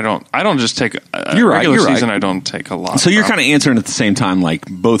 I mean, I don't just take You're right, regular you're right. season. I don't take a lot. So you're kind of answering at the same time, like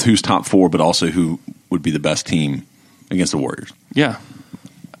both who's top 4, but also who would be the best team against the Warriors. yeah.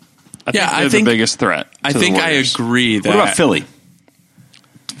 I think the biggest threat. I to think the I Warriors. agree that. What about Philly?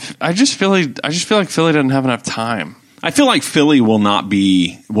 I just feel like Philly doesn't have enough time. I feel like Philly will not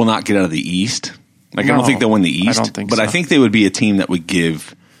get out of the East. Like I No, don't think they'll win the East. I don't think but so. I think they would be a team that would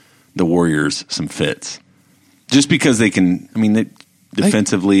give the Warriors some fits, just because they can. I mean,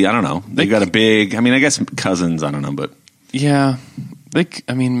 defensively, I don't know. They got a big. I mean, I guess Cousins. I don't know, but Yeah,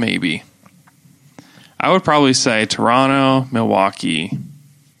 maybe. I would probably say Toronto, Milwaukee,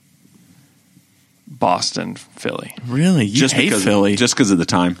 Boston, Philly. Really, you just hate because Philly? just because of the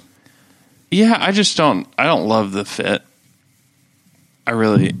time. Yeah, I don't love the fit. I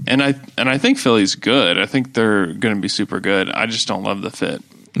really and I think Philly's good. I think they're going to be super good. I just don't love the fit.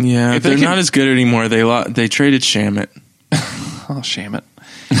 Yeah, If they they're can- not as good anymore. They traded Shamet. Oh, shame it.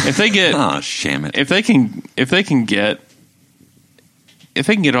 If they get Sham it. if they can get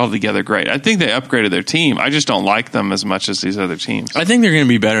it all together, great. I think they upgraded their team. I just don't like them as much as these other teams. I think they're going to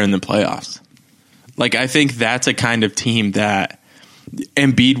be better in the playoffs. Like, I think that's a kind of team that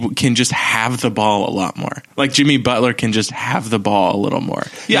Embiid can just have the ball a lot more. Like, Jimmy Butler can just have the ball a little more.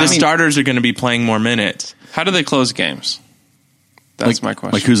 Yeah, the I mean- starters are going to be playing more minutes. How do they close games? That's my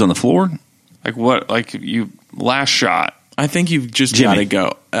question. Like who's on the floor? Like what? Like you last shot. I think you've just Jimmy.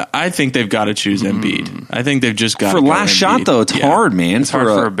 got to go. I think they've got to choose Embiid. I think they've just got For to go last shot Embiid. though, it's Yeah. hard, man. It's hard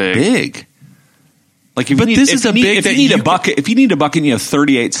for a big. Like if But you need, this if is you a need, big if you that need a you bucket, if you need a bucket, and you have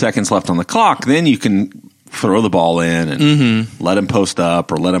 38 seconds left on the clock, then you can throw the ball in and let him post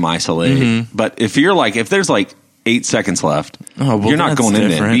up or let him isolate. But if there's 8 seconds left, Oh, well, you're not that's going into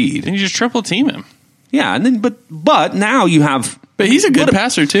different. Embiid. Then you just triple team him. Yeah, and then but now you have. But he's a good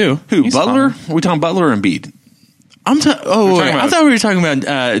passer, too. Who, He's Butler? Are we talking Butler or Embiid? I thought we were talking about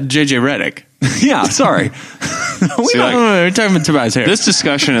JJ Redick. Yeah, sorry. See, like, We're talking about Tobias Harris. this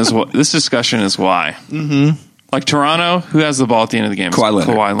discussion is why. Mm-hmm. Like Toronto, who has the ball at the end of the game? Kawhi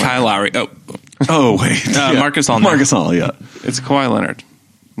Leonard. Kawhi Leonard. Kyle Lowry. Oh wait, Marcus All. Marcus All, yeah. It's Kawhi Leonard.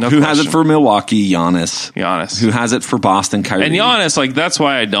 No Who question. has it for Milwaukee? Giannis. Giannis? Who has it for Boston? Kyrie. And Giannis, like that's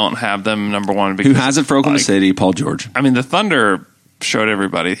why I don't have them number one. Who Because has it for Oklahoma like, City? Paul George. I mean, the Thunder showed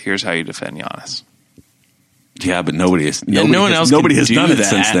everybody. Here's how you defend Giannis. Yeah, but nobody has. no one else Nobody can has do done it that.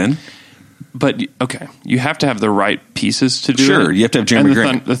 since then. But okay, you have to have the right pieces to do it. Sure, you have to have Jeremy And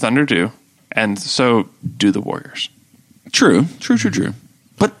Grant. the Thunder do, and so do the Warriors. True.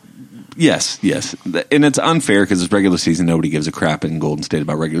 But yes, and it's unfair because it's regular season. Nobody gives a crap in Golden State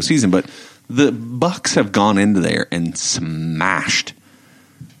about regular season. But the Bucks have gone into there and smashed.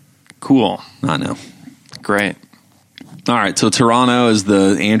 Cool, I know. great. All right, so Toronto is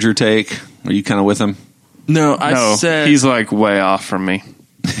the Andrew take. Are you kind of with him? No, No, said he's like way off from me.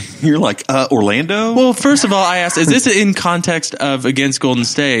 You're like, Orlando? Well, first of all, I asked, is this in context of against Golden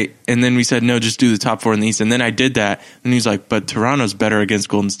State? And then we said, no, just do the top 4 in the East. And then I did that. And he's like, but Toronto's better against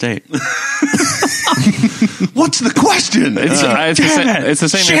Golden State. What's the question? It's the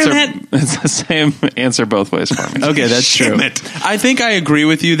same answer. It's the same answer both ways for me. Okay, that's true. I think I agree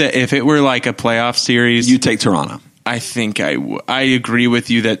with you that if it were like a playoff series, You take Toronto. I think I agree with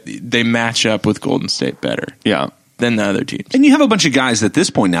you that they match up with Golden State better Yeah. than the other teams. And you have a bunch of guys at this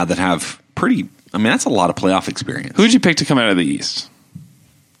point now that have pretty, I mean, that's a lot of playoff experience. Who would you pick to come out of the East?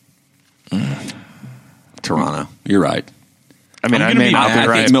 Toronto. You're right. I mean, I gonna may be not mad be if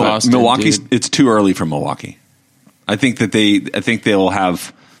right. it's Boston, Milwaukee's. dude. It's too early for Milwaukee. I think they'll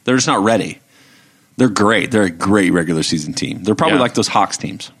have. They're just not ready. They're great. They're a great regular season team. They're probably Yeah. like those Hawks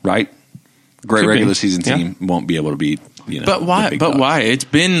teams, right? Great Could be. regular season Yeah. team won't be able to beat. But why? the big But dogs. why? It's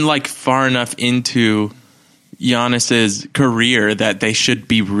been like far enough into Giannis's career that they should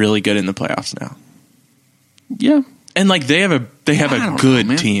be really good in the playoffs now. Yeah. And like they have I a don't know, good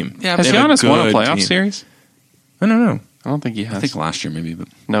man. team. Yeah, Has They have a Giannis won a good playoff team. series? I don't know. I don't think he has. I think last year maybe, but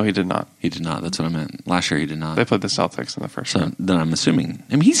No, he did not. he did not. That's what I meant. Last year he did not. They played the Celtics in the first So round. then I'm assuming.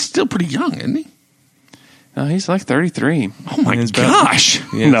 I mean, he's still pretty young, isn't he? No, he's like 33. Oh my He's gosh!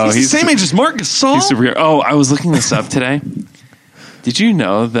 No, he's the same age as Marc Gasol. He's super. Oh, I was looking this up today. Did you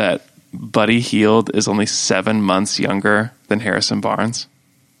know that Buddy Hield is only 7 months younger than Harrison Barnes?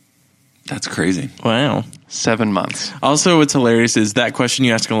 That's crazy. Wow. 7 months. Also, what's hilarious is that question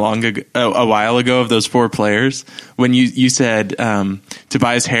you asked a while ago of those 4 players when you said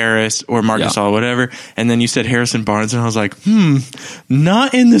Tobias Harris or Marc Gasol or whatever, and then you said Harrison Barnes, and I was like,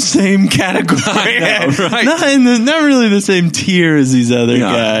 not in the same category, right? not really the same tier as these other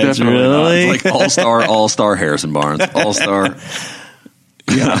guys, definitely not. really. Like all star Harrison Barnes, all star.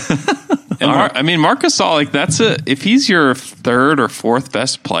 And I mean, Marc Gasol, like if he's your 3rd or 4th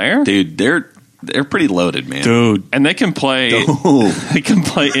best player, Dude, they're pretty loaded, man. Dude, and they can play, they can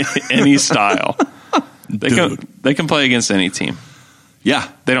play any style. They can play against any team. Yeah.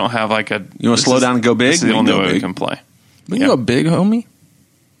 They don't have like a. You want to slow down and go big? This is the We can only go way we big. can play. you go big, homie.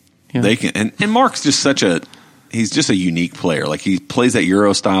 Yeah. They can, and Mark's just he's just a unique player. Like he plays that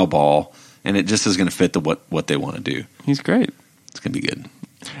Euro style ball, and it just is going to fit what they want to do. He's great. It's going to be good.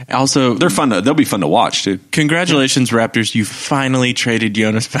 Also, They'll be fun to watch too. congratulations, Raptors! You finally traded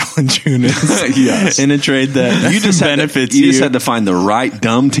Jonas Valanciunas. Yes. in a trade that You just benefits you just had to find the right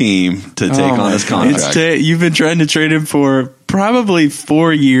dumb team to take on his contract. You've been trying to trade him for probably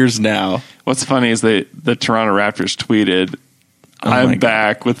 4 years now. What's funny is the Toronto Raptors tweeted, my "I'm God.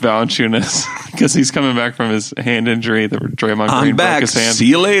 back with Valanciunas because he's coming back from his hand injury. That Draymond Green I'm back. broke his hand. See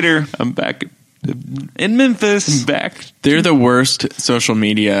you later I'm back. in Memphis. Back. They're the worst social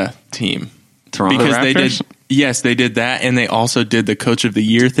media team Toronto because Raptors? they did. Yes, they did that, and they also did the Coach of the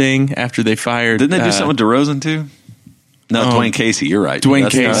Year thing after they fired. Didn't they do something with DeRozan too? No, Dwayne Casey. You're right. Dwayne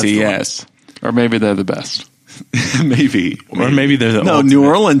That's the Casey? one. Yes, Or maybe they're the best. maybe. or maybe they're the No, ultimate. New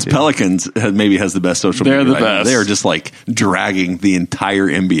Orleans Pelicans maybe has the best social They're media. the best. They're just like dragging the entire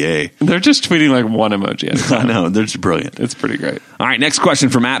NBA. They're just tweeting like one emoji at a I time. know. They're just brilliant. It's pretty great. All right, next question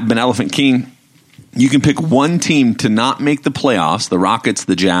from @BenElephant King. You can pick one team to not make the playoffs, the Rockets,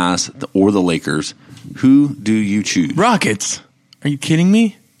 the Jazz, or the Lakers. Who do you choose? Rockets. Are you kidding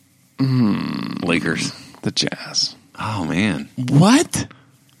me? Lakers. The Jazz. Oh, man. What?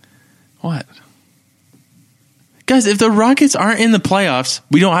 What? Guys, if the Rockets aren't in the playoffs,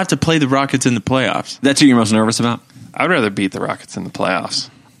 we don't have to play the Rockets in the playoffs. That's who you're most nervous about? I'd rather beat the Rockets in the playoffs.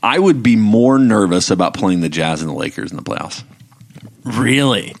 I would be more nervous about playing the Jazz and the Lakers in the playoffs.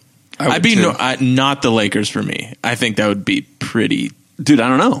 Really? I'd be too. not the Lakers for me. I think that would be pretty. Dude, I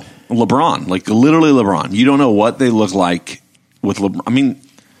don't know. LeBron, like literally LeBron. You don't know what they look like with LeBron. I mean,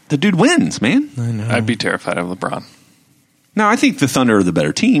 the dude wins, man. I'd be terrified of LeBron. Now, I think the Thunder are the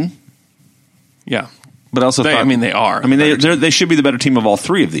better team, Yeah. but I also They are. I mean, they should be the better team of all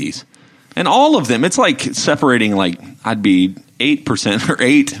 3 of these. And all of them, it's like separating, like, I'd be 8% or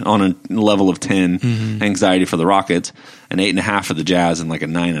 8 on a level of 10 anxiety for the Rockets, an 8.5 for the Jazz, and like a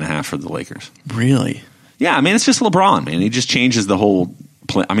 9.5 for the Lakers. Really? Yeah, I mean, it's just LeBron, man. He just changes the whole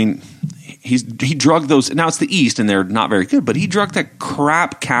play. I mean, he drugged those. Now it's the East, and they're not very good, but he drugged that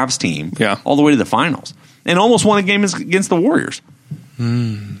crap Cavs team all the way to the finals and almost won a game against the Warriors.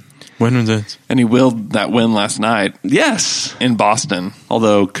 When was this? And he willed that win last night Yes. in Boston.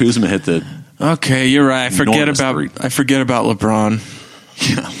 Although Kuzma hit the Okay, you're right. I forget Enormous about three.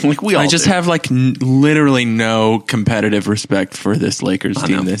 LeBron. like we all I just do. have like literally no competitive respect for this Lakers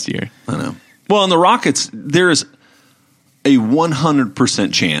team know. this year. I know. Well, in the Rockets, there's a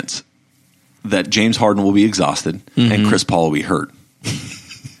 100% chance that James Harden will be exhausted and Chris Paul will be hurt.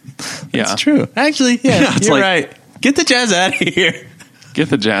 Yeah. It's true. Actually, it's you're like- right. Get the Jazz out of here. Get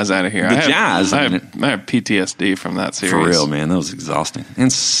the Jazz out of here. The Jazz, I I mean, have PTSD from that series. For real, man. That was exhausting.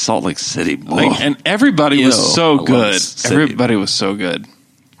 And Salt Lake City. And everybody was Ew. so I love good. this city. Everybody was so good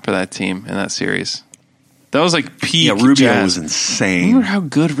for that team in that series. That was like peak. Yeah, Rubio Jazz. was insane. Remember how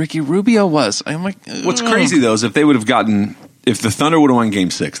good Ricky Rubio was? I'm like, What's crazy, though, is if they would have gotten, if the Thunder would have won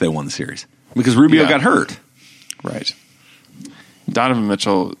Game 6, they won the series. Because Rubio Yeah. got hurt. Right. Donovan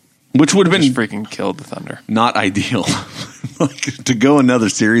Mitchell Which would have just been freaking killed the Thunder. not ideal. Like, to go another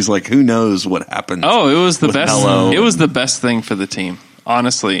series, like, who knows what happens. Oh, it was the with best. Melo. It was the best thing for the team.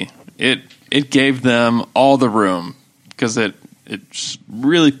 Honestly, it gave them all the room because it just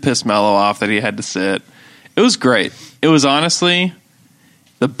really pissed Melo off that he had to sit. It was great. It was honestly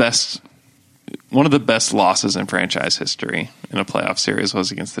the best. One of the best losses in franchise history in a playoff series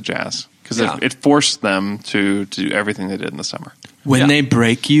was against the Jazz because Yeah. it forced them to do everything they did in the summer. When they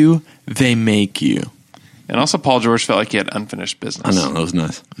break you, they make you. And also, Paul George felt like he had unfinished I business. know, that was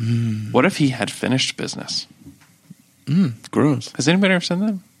nice. What if he had finished business? Gross. Has anybody ever said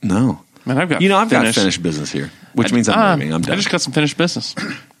that? No. Man, I've got I've got finished business here, which means I'm moving. I'm I done. just got some finished business.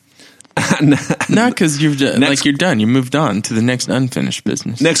 Not because you're done. Next- Like you're done. You moved on to the next unfinished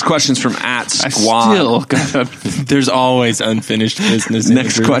business. Next question's from @Squad. I still got There's always unfinished business.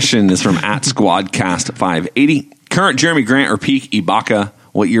 Next Andrew. question is from @SquadCast580. Current Jeremy Grant or peak Ibaka?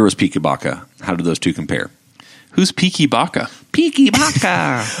 What year was peak Ibaka? How do those two compare? Who's Peaky Baka? Peak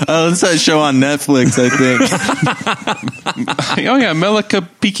Ibaka. Oh, that's that show on Netflix, I think. Oh yeah, Melika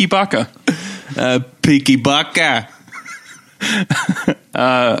Peaky Baka. Peaky Baka.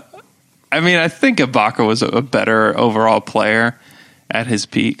 I mean, I think Ibaka was a better overall player at his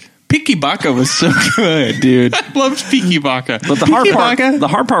peak. Peaky Baka was so good, dude. I loved Peaky Baka. But the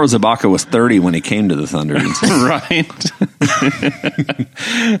hard part was Ibaka was 30 when he came to the Thunder. Right.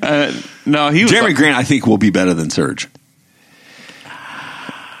 No, he was. Jeremy Grant, I think, will be better than Serge.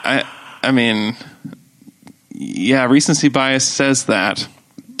 I mean, yeah, recency bias says that.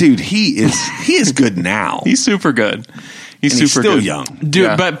 Dude, he is good now. He's super good. He's And super still good. young. Dude,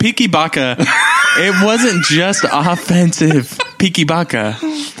 Yeah. but Peaky Baka, it wasn't just offensive Peaky Baka.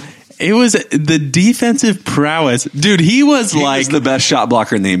 It was the defensive prowess. Dude, he was He like, was the best shot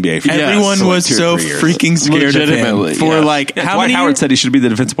blocker in the NBA. For everyone like was 2 or so 3 years. freaking scared of him. Legitimately, For yeah. like, Yeah, how Dwight many Howard years? said he should be the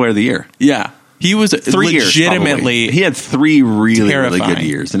defensive player of the year. Yeah. He was 3 years, legitimately. probably. He had 3 really, really terrifying. good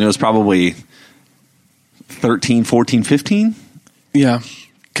years. And it was probably 13, 14, 15. Yeah.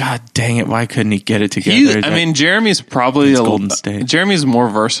 God dang it! Why couldn't he get it together? I mean, Jeremy's probably It's Golden State. Jeremy's more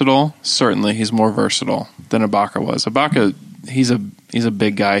versatile. Certainly, he's more versatile than Ibaka was. Ibaka, he's a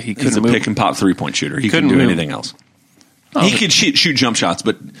big guy. He He's couldn't a move. pick and pop 3-point shooter. He Couldn't couldn't do move. anything else. He could shoot jump shots,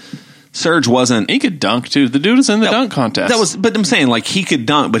 but Serge wasn't. He could dunk too. The dude was in the dunk contest. But I'm saying, like, he could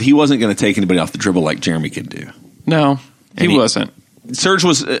dunk, but he wasn't going to take anybody off the dribble like Jeremy could do. no, he And he- wasn't. Serge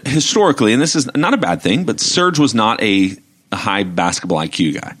was historically, and this is not a bad thing, but Serge was not a high basketball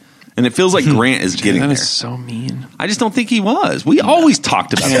IQ guy. And it feels like Grant is getting That there. is so mean. I just don't think he was. We always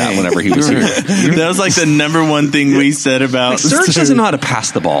talked about that whenever he was here. that was like the number one thing we said about Serge doesn't know how to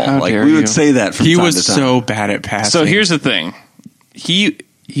pass the ball. How Like, dare we you. would say that from He time was to time. so bad at passing. So here's the thing. He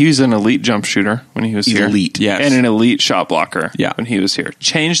was an elite jump shooter when he was here. Elite. Yes. And an elite shot blocker Yeah. when he was here.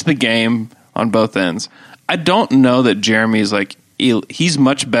 Changed the game on both ends. I don't know that Jeremy's like he's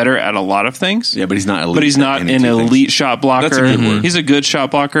much better at a lot of things. Yeah, but he's not elite. But he's not at an any two things. elite shot blocker. That's a good word. He's a good shot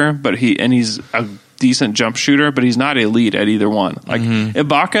blocker, but he's a decent jump shooter, but he's not elite at either one. Like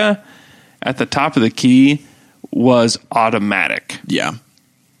Ibaka at the top of the key was automatic. yeah.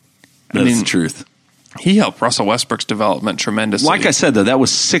 That's mean, the truth. He helped Russell Westbrook's development tremendously. Like I said, though, that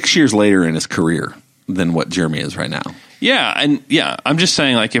was 6 years later in his career than what Jeremy is right now. I'm just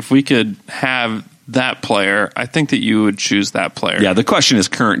saying, like, if we could have that player, I think that you would choose that player. Yeah, the question is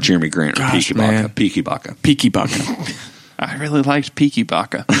current Jeremy Grant or Gosh, Peaky man. Baka. Peaky Baka. Peaky Baka. I really liked Peaky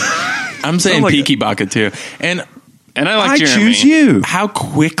Baka, I'm saying like Peaky Baka too. And and I like I Jeremy. choose you. how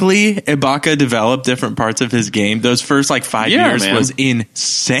quickly Ibaka developed different parts of his game, those first like 5 Yeah, years man. was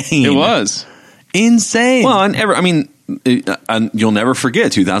insane. It was. insane. Well, and you'll never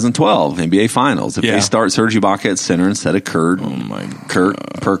forget 2012 NBA Finals. If Yeah. they start Serge Ibaka at center instead of Kurt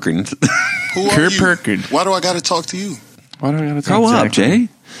Perkins. Who are Kurt you? Perkins. Why do I got to talk to you? Why do I gotta Grow up, Jay.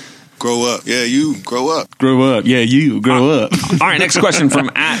 Grow up. Yeah, you grow up. Grow up. Yeah, you grow up. All right, next question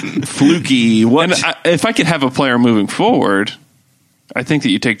from @Fluky. What? And if I could have a player moving forward, I think that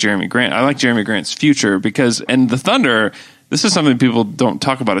you take Jeremy Grant. I like Jeremy Grant's future because, and the Thunder, this is something people don't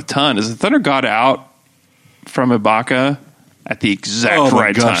talk about a ton, is the Thunder got out from Ibaka at the exact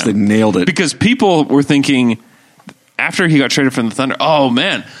right time. They nailed it. Because people were thinking after he got traded from the Thunder, oh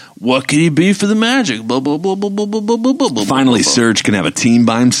man, what could he be for the Magic? Blah, blah, blah, blah, blah, blah, blah, blah, blah, Finally, blah. Serge can have a team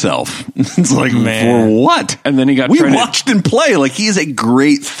by himself. It's like, Man. for what? And then he got we traded. watched him play. Like, he is a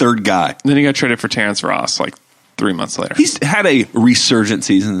great third guy. Then he got traded for Terrence Ross like 3 months later. He's had a resurgent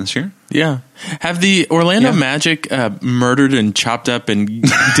season this year. Yeah. Have the Orlando Magic murdered and chopped up and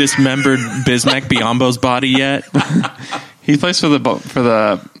dismembered Bismack Biyombo's body yet? He plays for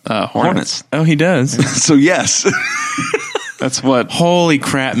the Hornets. Oh, he does. So, yes. That's what. Holy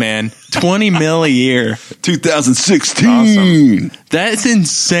crap, man. $20 million a year. 2016. Awesome. That's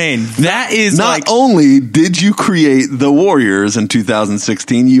insane. That is Not only did you create the Warriors in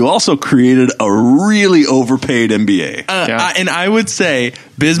 2016, you also created a really overpaid NBA. and I would say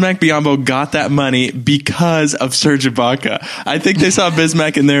Bismack Biyombo got that money because of Serge Ibaka. I think they saw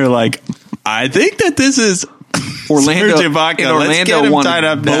Bismack and they were like, I think that this is Orlando, Serge Ibaka. and Let's get Orlando him wanted tied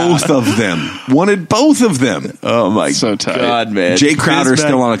up now. both of them. Wanted both of them. Oh my So tight. God, man. Jay Crowder's Bismack-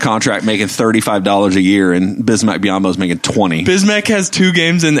 still on a contract making $35 a year, and Bismack Biyombo's making $20. Bismack has 2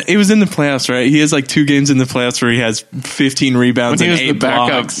 games it was in the playoffs, right? He has like 2 games in the playoffs where he has 15 rebounds When he and was 8 the backup.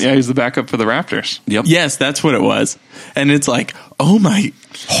 blocks. Yeah, he was the backup for the Raptors. Yep. Yes, that's what it was. And it's like, oh my,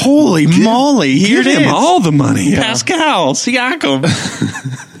 holy moly, here Give it him is. all the money. Pascal, Siakam.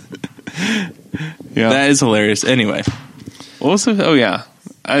 Yeah. That is hilarious. Anyway, What was the? Oh yeah,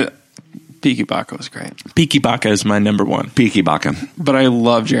 Peaky Ibaka was great, Peaky Ibaka is my number 1. Peaky Baka. but I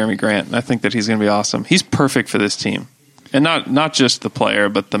love Jeremy Grant, and I think that he's going to be awesome. He's perfect for this team, and not just the player,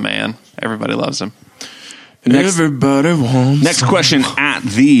 but the man. Everybody loves him. Everybody wants. Next question at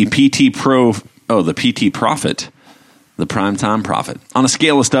the PT Pro. Oh, the PT Prophet. The primetime prophet. On a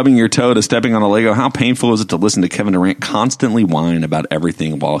scale of stubbing your toe to stepping on a Lego, how painful is it to listen to Kevin Durant constantly whine about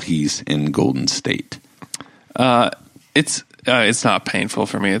everything while he's in Golden State? It's not painful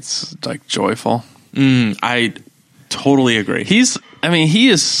for me. It's like joyful. I totally agree. He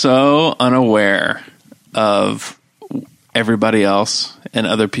is so unaware of everybody else and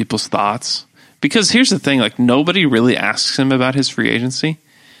other people's thoughts. Because here's the thing, like nobody really asks him about his free agency.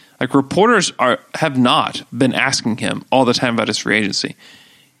 Like reporters have not been asking him all the time about his free agency.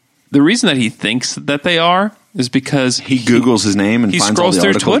 The reason that he thinks that they are is because He Googles his name and he finds all scrolls the through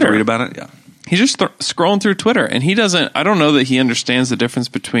articles Twitter. to read about it. Yeah. He's just scrolling through Twitter, and he doesn't. I don't know that he understands the difference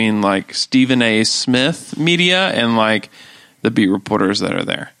between like Stephen A. Smith media and like the beat reporters that are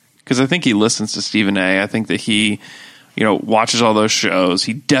there. Because I think he listens to Stephen A. I think that he, watches all those shows.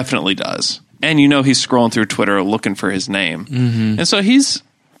 He definitely does, and he's scrolling through Twitter looking for his name, and so he's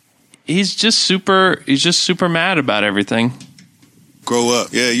just super mad about everything. Grow up.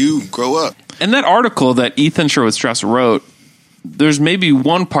 Yeah, you grow up. And that article that Ethan Sherwood-Strauss wrote, there's maybe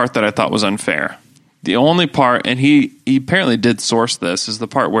one part that I thought was unfair. The only part, and he apparently did source this, is the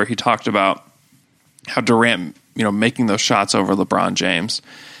part where he talked about how Durant, making those shots over LeBron James.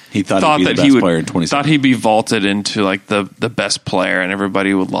 He thought he'd be the best player in 2017. Thought he'd be vaulted into like the best player, and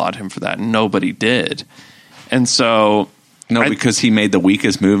everybody would laud him for that. And nobody did. And so... No, because he made the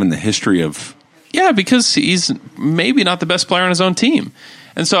weakest move in the history of... Yeah, because he's maybe not the best player on his own team.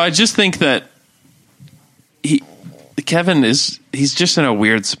 And so I just think that Kevin he's just in a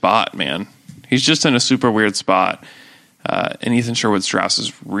weird spot, man. He's just in a super weird spot. And Ethan Sherwood-Strauss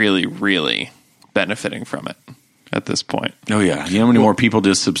is really, really benefiting from it at this point. Oh, yeah. You know how many more people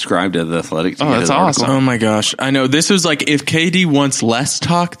just subscribe to The Athletic? To Oh, get that's his article? awesome. Oh my gosh. I know. This was like if KD wants less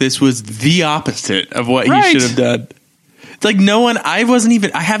talk, this was the opposite of what Right. he should have done. It's like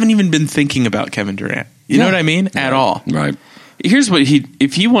I haven't even been thinking about Kevin Durant. You know what I mean? At all. Right. Here's what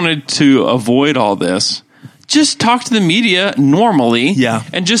if he wanted to avoid all this, just talk to the media normally. Yeah.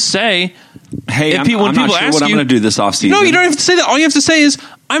 And just say, Hey, If I'm people not sure ask what I'm you- going to do this offseason. no, you don't have to say that. All you have to say is,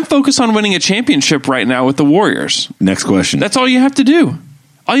 I'm focused on winning a championship right now with the Warriors. Next question. That's all you have to do.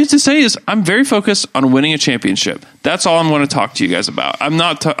 All you have to say is, I'm very focused on winning a championship. That's all I'm going to talk to you guys about. I'm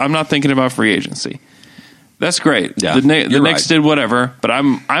not thinking about free agency. That's great. Yeah, the you're Knicks right. did whatever, but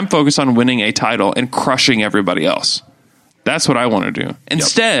I'm focused on winning a title and crushing everybody else. That's what I want to do.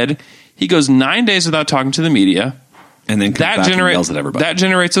 Instead, he goes 9 days without talking to the media. and then comes back and yells at everybody. That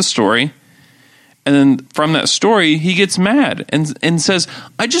generates a story. And then from that story, he gets mad and says,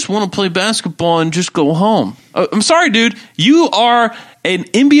 I just want to play basketball and just go home. I'm sorry, dude. You are an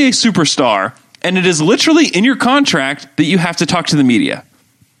NBA superstar, and it is literally in your contract that you have to talk to the media.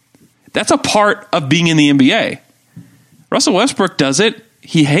 That's a part of being in the NBA. Russell Westbrook does it.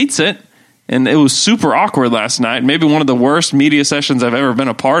 He hates it. And it was super awkward last night. Maybe one of the worst media sessions I've ever been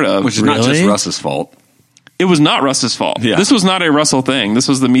a part of. Which is not just Really? Russ's fault. it was not Russ's fault. Yeah. This was not a Russell thing. This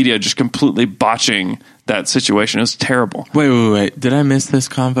was the media just completely botching that situation. It was terrible. Wait. Did I miss this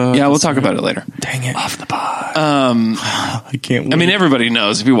convo? Yeah, we'll talk about it later. Dang it. Off the pod. I can't wait. I mean, everybody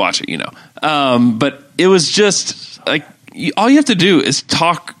knows if you watch it, you know. But it was just like all you have to do is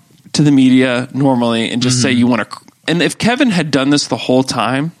talk to the media normally and just say you want to. And if Kevin had done this the whole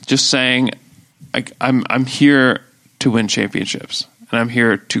time, just saying, like, I'm here to win championships and I'm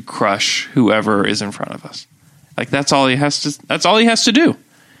here to crush whoever is in front of us. Like that's all he has to do.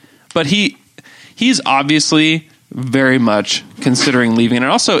 But he's obviously very much considering leaving. And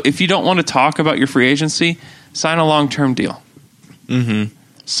also, if you don't want to talk about your free agency, sign a long-term deal. Mm-hmm.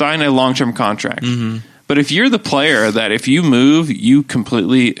 Sign a long-term contract. Mm-hmm. But if you're the player that if you move, you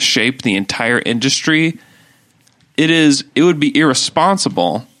completely shape the entire industry, it would be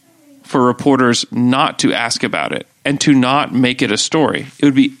irresponsible for reporters not to ask about it and to not make it a story. It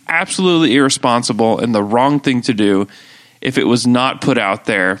would be absolutely irresponsible and the wrong thing to do if it was not put out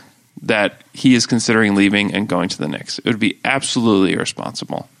there that he is considering leaving and going to the Knicks. It would be absolutely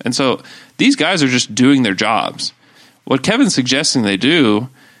irresponsible. And so these guys are just doing their jobs. What Kevin's suggesting they do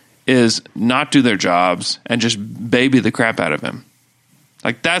is not do their jobs and just baby the crap out of him.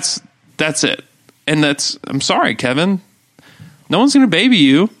 Like that's it. And I'm sorry, Kevin. No one's going to baby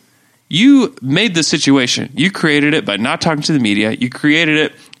you. You made the situation. You created it by not talking to the media. You created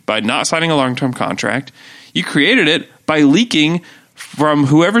it by not signing a long-term contract. You created it by leaking from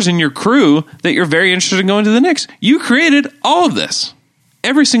whoever's in your crew that you're very interested in going to the Knicks. You created all of this.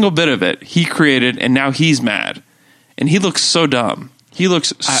 Every single bit of it he created, and now he's mad. And he looks so dumb. He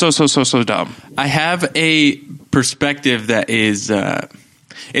looks so dumb. I have a perspective that is...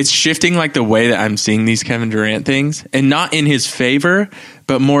 it's shifting like the way that I'm seeing these Kevin Durant things, and not in his favor,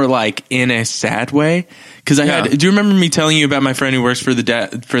 but more like in a sad way. Because do you remember me telling you about my friend who works for the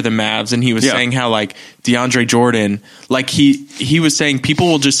Mavs, and he was saying how like DeAndre Jordan, like he was saying people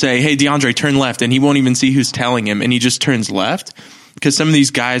will just say, "Hey, DeAndre, turn left," and he won't even see who's telling him, and he just turns left because some of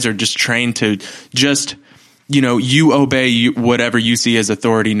these guys are just trained to just, you obey whatever you see as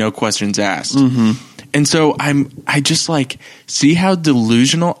authority, no questions asked. Mm-hmm. And so I just like see how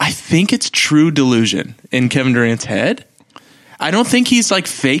delusional. I think it's true delusion in Kevin Durant's head. I don't think he's like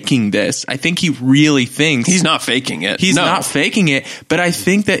faking this. I think he really thinks he's not faking it. He's not faking it. But I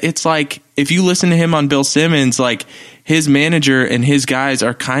think that it's like if you listen to him on Bill Simmons, like his manager and his guys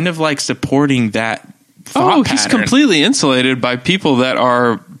are kind of like supporting that thought pattern. He's completely insulated by people that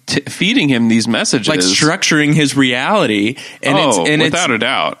are feeding him these messages, like structuring his reality. And without a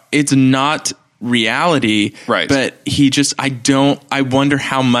doubt, it's not reality, right? But I wonder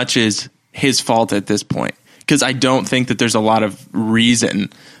how much is his fault at this point, because I don't think that there's a lot of reason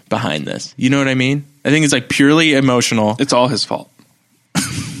behind this. You know what I mean? I think it's like purely emotional. It's all his fault.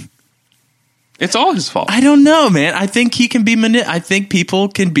 It's all his fault. I don't know, man. I think he can be I think people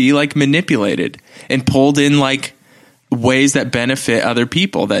can be like manipulated and pulled in like ways that benefit other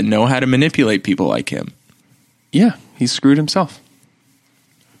people that know how to manipulate people like him. Yeah, he screwed himself.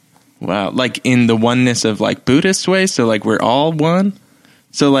 Wow. Like in the oneness of like Buddhist way. So like we're all one.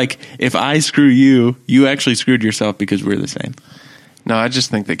 So like if I screw you, you actually screwed yourself because we're the same. No, I just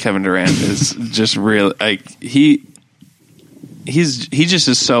think that Kevin Durant is just real. Like he just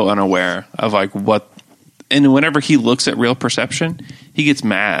is so unaware of like what, and whenever he looks at real perception, he gets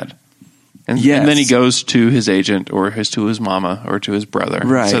mad. And then he goes to his agent or to his mama or to his brother.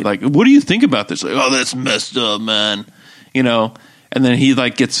 Right. Said like, what do you think about this? Like, oh, that's messed up, man. And then he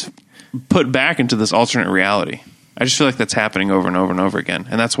like gets put back into this alternate reality. I just feel like that's happening over and over and over again.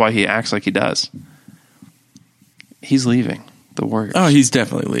 And that's why he acts like he does. He's leaving the Warriors. Oh, he's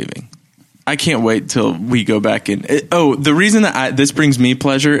definitely leaving. I can't wait till we go back in. The reason that this brings me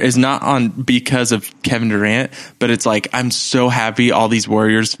pleasure is not because of Kevin Durant, but it's like I'm so happy all these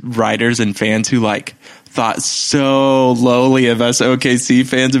Warriors writers and fans who like thought so lowly of us OKC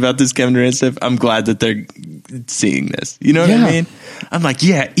fans about this Kevin Durant stuff. I'm glad that they're seeing this. You know what I mean? I'm like,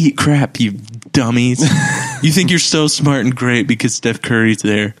 yeah, eat crap, you dummies. You think you're so smart and great because Steph Curry's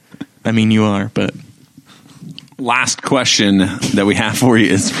there. I mean, you are, but... Last question that we have for you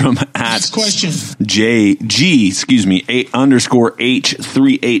is from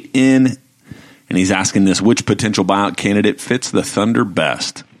 @8_H38N, and he's asking this: which potential buyout candidate fits the Thunder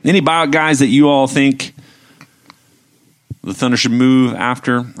best? Any buyout guys that you all think the Thunder should move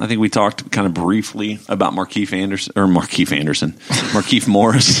after? I think we talked kind of briefly about Markieff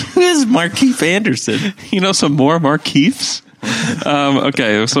Morris. Who is Markieff Anderson? Some more Markieffs?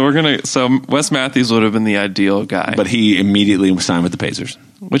 Okay, so Wes Matthews would have been the ideal guy, but he immediately signed with the Pacers,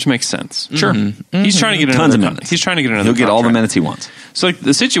 which makes sense. Sure, he's trying to get tons of minutes. He's trying to get another. He'll get all the minutes he wants. So, like,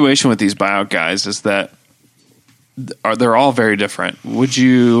 the situation with these buyout guys is that they're all very different.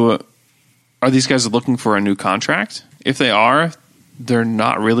 Are these guys looking for a new contract? If they are, they're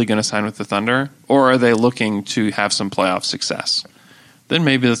not really going to sign with the Thunder, or are they looking to have some playoff success? Then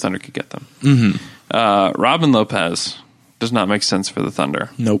maybe the Thunder could get them. Mm-hmm. Robin Lopez does not make sense for the Thunder.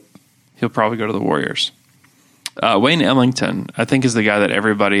 Nope. He'll probably go to the Warriors. Wayne Ellington, I think, is the guy that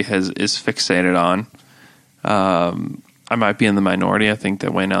everybody is fixated on. I might be in the minority. I think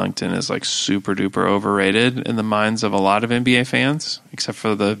that Wayne Ellington is like super duper overrated in the minds of a lot of NBA fans, except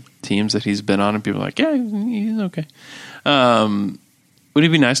for the teams that he's been on, and people are like, yeah, he's okay. Would he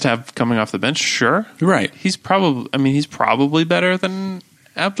be nice to have coming off the bench? Sure. Right. He's probably better than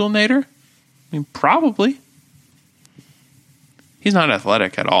Abdul Nader. I mean, probably. He's not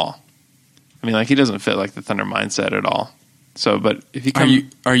athletic at all. I mean, like, he doesn't fit like the Thunder mindset at all. So, but if he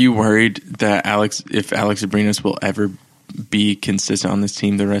are you worried that if Alex Abrines will ever be consistent on this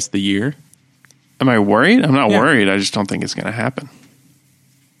team the rest of the year? Am I worried? I'm not worried. I just don't think it's going to happen.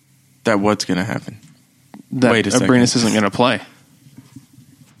 That what's going to happen? That Wait a second. Abrines isn't going to play.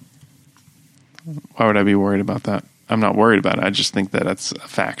 Why would I be worried about that? I'm not worried about it. I just think that that's a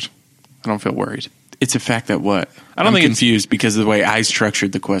fact. I don't feel worried. It's a fact that what? I'm confused because of the way I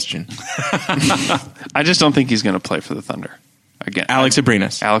structured the question. I just don't think he's going to play for the Thunder again. Alex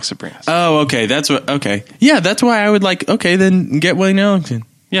Abrines. Oh, okay. Okay. Yeah, that's why I would like. Okay, then get Wayne Ellington.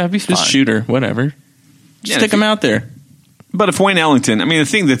 Yeah, it'd be fine. Just shooter, whatever. Stick him out there. But if Wayne Ellington, I mean, the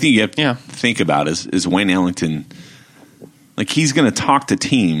thing you have to think about is Wayne Ellington. Like, he's going to talk to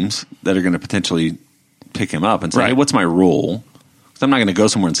teams that are going to potentially pick him up and say, hey, what's my role? Because I'm not going to go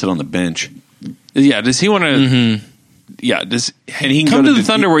somewhere and sit on the bench. Yeah, does he want to? Mm-hmm. Yeah, and he can come to the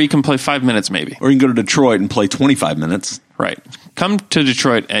Thunder where he can play 5 minutes maybe. Or you can go to Detroit and play 25 minutes. Right. Come to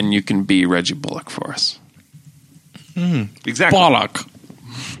Detroit and you can be Reggie Bullock for us. Exactly.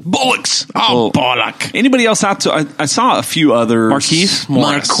 Bullocks. Oh, Bullock. Anybody else out to? I saw a few others. Markeith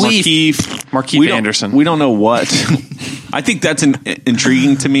Anderson. We don't know what. I think that's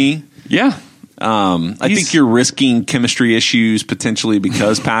intriguing to me. Yeah. I think you're risking chemistry issues potentially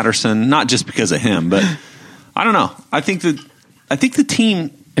because Patterson, not just because of him, but I don't know. I think the team,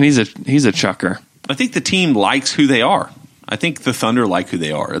 and he's a chucker. I think the team likes who they are. I think the Thunder like who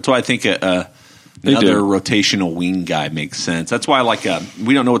they are. That's why I think another rotational wing guy makes sense. That's why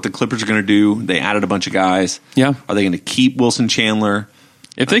we don't know what the Clippers are going to do. They added a bunch of guys. Yeah. Are they going to keep Wilson Chandler?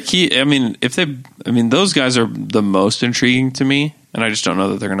 If they keep, those guys are the most intriguing to me, and I just don't know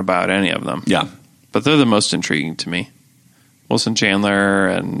that they're going to buy out any of them. Yeah. But they're the most intriguing to me. Wilson Chandler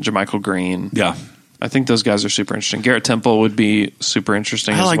and JaMychal Green. Yeah. I think those guys are super interesting. Garrett Temple would be super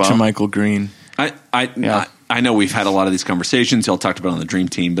interesting as well. I like JaMychal Green. I know we've had a lot of these conversations. Y'all talked about on the Dream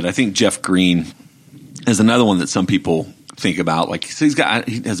Team, but I think Jeff Green is another one that some people think about. Like, so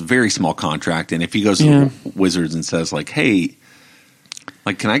he has a very small contract, and if he goes to the Wizards and says, like, hey,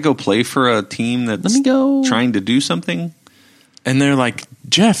 like, can I go play for a team that's trying to do something? And they're like,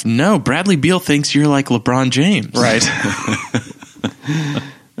 Jeff, no, Bradley Beal thinks you're like LeBron James. Right.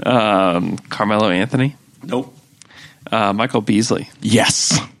 Carmelo Anthony? Nope. Michael Beasley?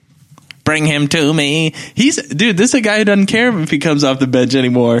 Yes. Bring him to me. This is a guy who doesn't care if he comes off the bench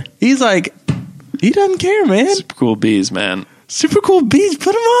anymore. He's like, he doesn't care, man. Super cool bees, man. Super cool bees.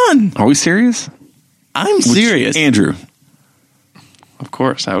 Put him on. Are we serious? I'm serious. Andrew. Of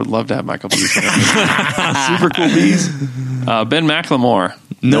course. I would love to have Michael Beasley. Super cool bees. Ben McLemore.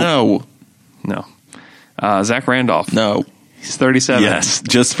 No. Zach Randolph. No. He's 37. Yes,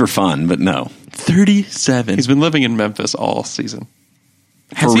 just for fun, but no. 37. He's been living in Memphis all season.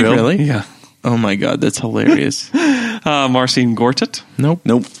 Has he really? Yeah. Oh my God, that's hilarious. Marcin Gortat.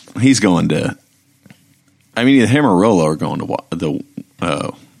 Nope. He's going to. I mean, either him or Rolo are going to the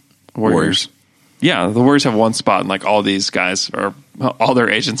Warriors. Yeah, the Warriors have one spot, and like all these guys all their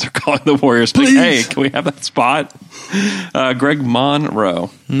agents are calling the Warriors. Like, hey, can we have that spot? Greg Monroe.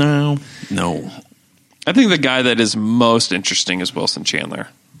 No. I think the guy that is most interesting is Wilson Chandler.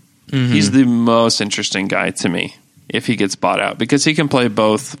 Mm-hmm. He's the most interesting guy to me if he gets bought out because he can play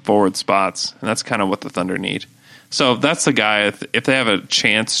both forward spots, and that's kind of what the Thunder need. So that's the guy. If they have a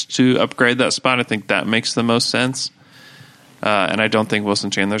chance to upgrade that spot, I think that makes the most sense. And I don't think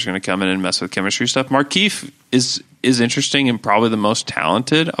Wilson Chandler's going to come in and mess with chemistry stuff. Markeith is interesting and probably the most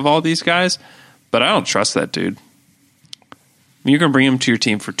talented of all these guys, but I don't trust that dude. I mean, you're going to bring him to your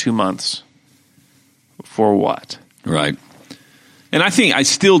team for 2 months. For what? Right. And I think I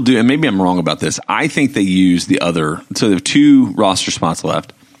still do, and maybe I'm wrong about this. I think they use so they have 2 roster spots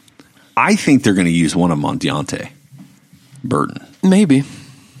left. I think they're going to use one of them on Deontay Burton. Maybe.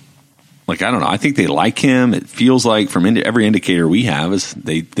 Like, I don't know. I think they like him. It feels like from every indicator we have is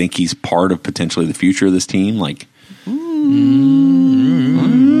they think he's part of potentially the future of this team. Like,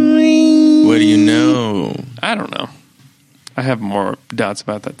 What do you know? I don't know. I have more doubts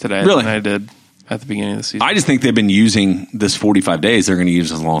about that today Really? than I did at the beginning of the season. I just think they've been using this 45 days. They're going to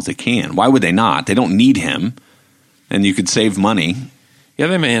use as long as they can. Why would they not? They don't need him, and you could save money. Yeah,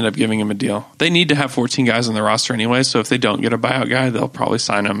 they may end up giving him a deal. They need to have 14 guys on the roster anyway, so if they don't get a buyout guy, they'll probably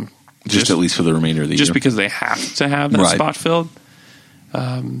sign him Just at least for the remainder of the year. just because they have to have that Right. spot filled.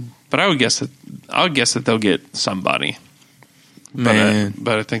 But I would guess that they'll get somebody. Man.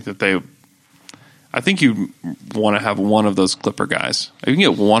 But I think that I think you want to have one of those Clipper guys. If you can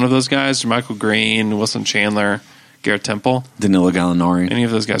get one of those guys, Michael Green, Wilson Chandler, Garrett Temple, Danilo Gallinari. any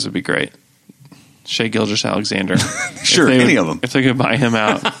of those guys would be great. Shea Gilgeous-Alexander. Sure, any of them. If they could buy him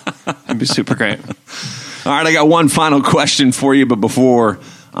out, it'd be super great. All right, I got one final question for you, but before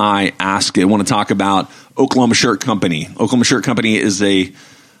I ask it, I want to talk about Oklahoma Shirt Company. Oklahoma Shirt Company is a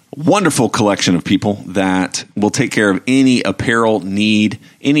wonderful collection of people that will take care of any apparel need,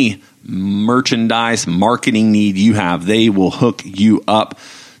 any merchandise, marketing need you have. They will hook you up.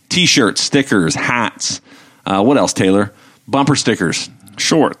 T-shirts, stickers, hats. What else, Taylor? Bumper stickers.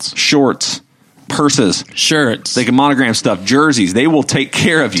 Shorts. Purses. Shirts. They can monogram stuff. Jerseys. They will take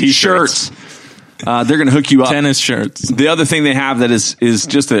care of you. T-shirts. Shirts. They're going to hook you up. Tennis shirts. The other thing they have that is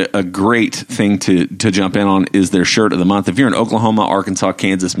just a great thing to jump in on is their shirt of the month. If you're in Oklahoma, Arkansas,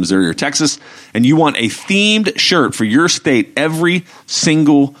 Kansas, Missouri, or Texas, and you want a themed shirt for your state every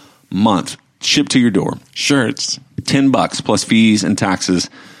single month, shipped to your door. Shirts. $10 plus fees and taxes.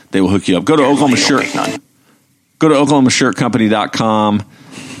 They will hook you up. Go to Oklahoma Shirt. Go to OklahomaShirtCompany.com.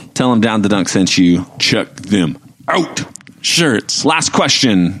 Tell them Down the Dunk sent you. Check them out. Shirts. Last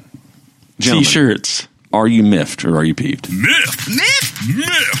question. Gentlemen, T-shirts. are you miffed or are you peeved? Miffed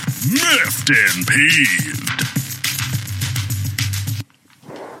and peeved.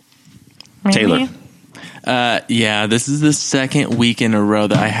 Taylor. Yeah, this is the second week in a row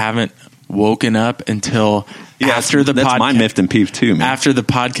that I haven't woken up until after the That's podcast. my miffed and peeved too, man. After the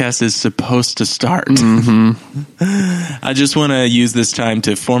podcast is supposed to start. I just want to use this time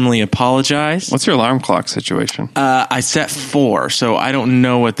to formally apologize. What's your alarm clock situation? I set 4, so I don't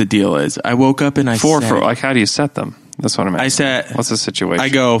know what the deal is. I woke up and I For set, like, how do you set them? That's what I'm asking. I set. What's the situation? I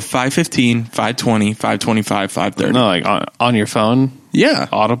go 5:15, 5:20, 5:25, 5:30. No, like on your phone, Yeah.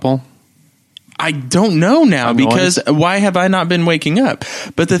 Audible. I don't know now On because why have I not been waking up?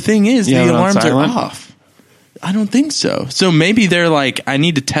 But the thing is, Yeah, the but on alarms are silent? off. I don't think so. So maybe they're like, I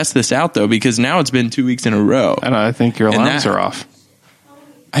need to test this out though, because now it's been 2 weeks in a row. I think your And alarms that- are off.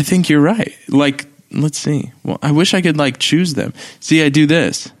 I think you're right. Like, let's see. Well, I wish I could like choose them. See, I do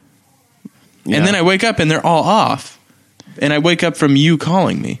this. Yeah. And then I wake up and they're all off. And I wake up from you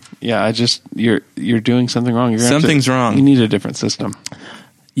calling me. Yeah, you're doing something wrong. Something's wrong. You need a different system.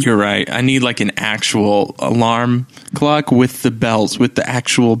 You're right. I need like an actual alarm clock with the bells, with the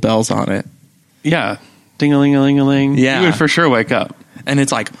actual bells on it. Yeah, ding-a-ling-a-ling-a-ling. Yeah. You would for sure wake up. And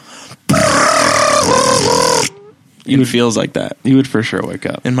it's like, it feels like that. You would for sure wake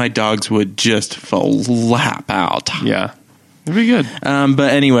up. And my dogs would just flap out. Yeah, it'd be good.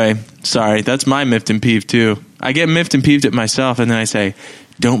 But anyway, sorry. That's my miffed and peeved too. I get miffed and peeved at myself, and then I say,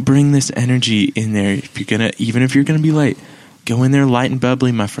 don't bring this energy in there. Even if you're gonna be late, go in there light and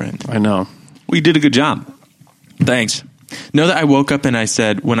bubbly, my friend. I know. Well, you did a good job. Thanks. Know that I woke up and I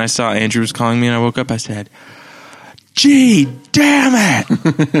said, when I saw Andrew was calling me and I woke up, I said, gee, damn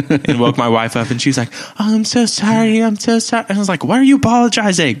it. And woke my wife up and she's like, oh, I'm so sorry. And I was like, why are you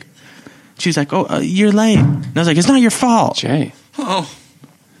apologizing? She's like, oh, you're late. And I was like, it's not your fault. Jay. Oh.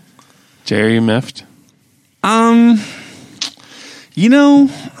 Jay, are you miffed? You know,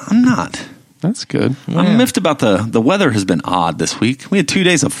 I'm not. That's good. I'm miffed about the weather has been odd this week. We had 2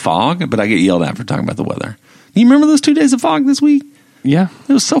 days of fog, but I get yelled at for talking about the weather. You remember those 2 days of fog this week? Yeah.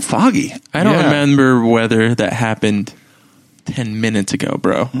 It was so foggy. I don't Yeah. remember weather that happened 10 minutes ago,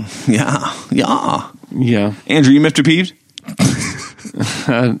 bro. Yeah. Yeah. Andrew, you miffed or peeved?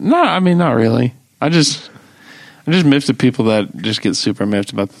 No, I mean, not really. I'm just miffed at people that just get super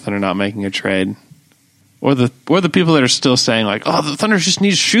miffed about the Thunder not making a trade. Or the people that are still saying, like, oh, the Thunder just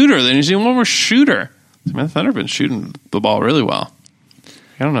needs a shooter. They need one more shooter. I mean, the Thunder have been shooting the ball really well.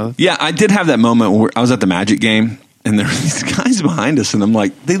 I don't know. Yeah, I did have that moment where I was at the Magic game, and there were these guys behind us, and I'm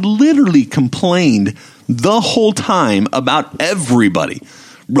like, they literally complained the whole time about everybody.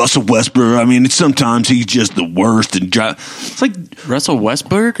 Russell Westbrook, I mean, sometimes he's just the worst. And it's like, Russell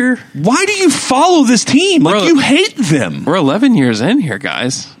Westberger? why do you follow this team? Like, you hate them. We're 11 years in here,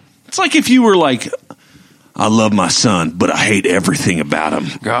 guys. It's like if you were like, I love my son, but I hate everything about him.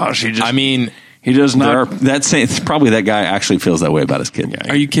 Gosh, I mean, He does not. Probably that guy actually feels that way about his kid.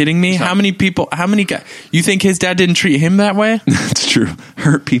 Are you kidding me? How many guys? You think his dad didn't treat him that way? It's true.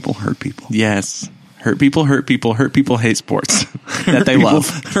 Hurt people. Yes. Hurt people. Hurt people hate sports that they love.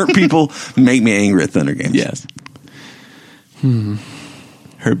 Hurt people make me angry at Thunder games. Yes.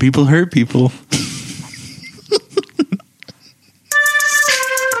 Hurt people.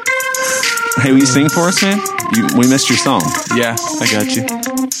 Hey, will you sing for us, man? We missed your song. Yeah, I got you.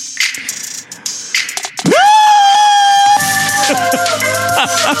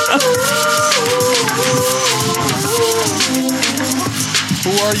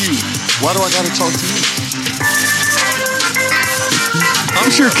 Who are you? Why do I gotta talk to you? I'm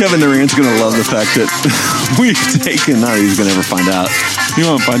sure Kevin Durant's going to love the fact that we've taken... Not that he's going to ever find out. He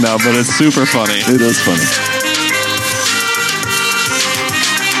won't find out, but it's super funny. It is funny.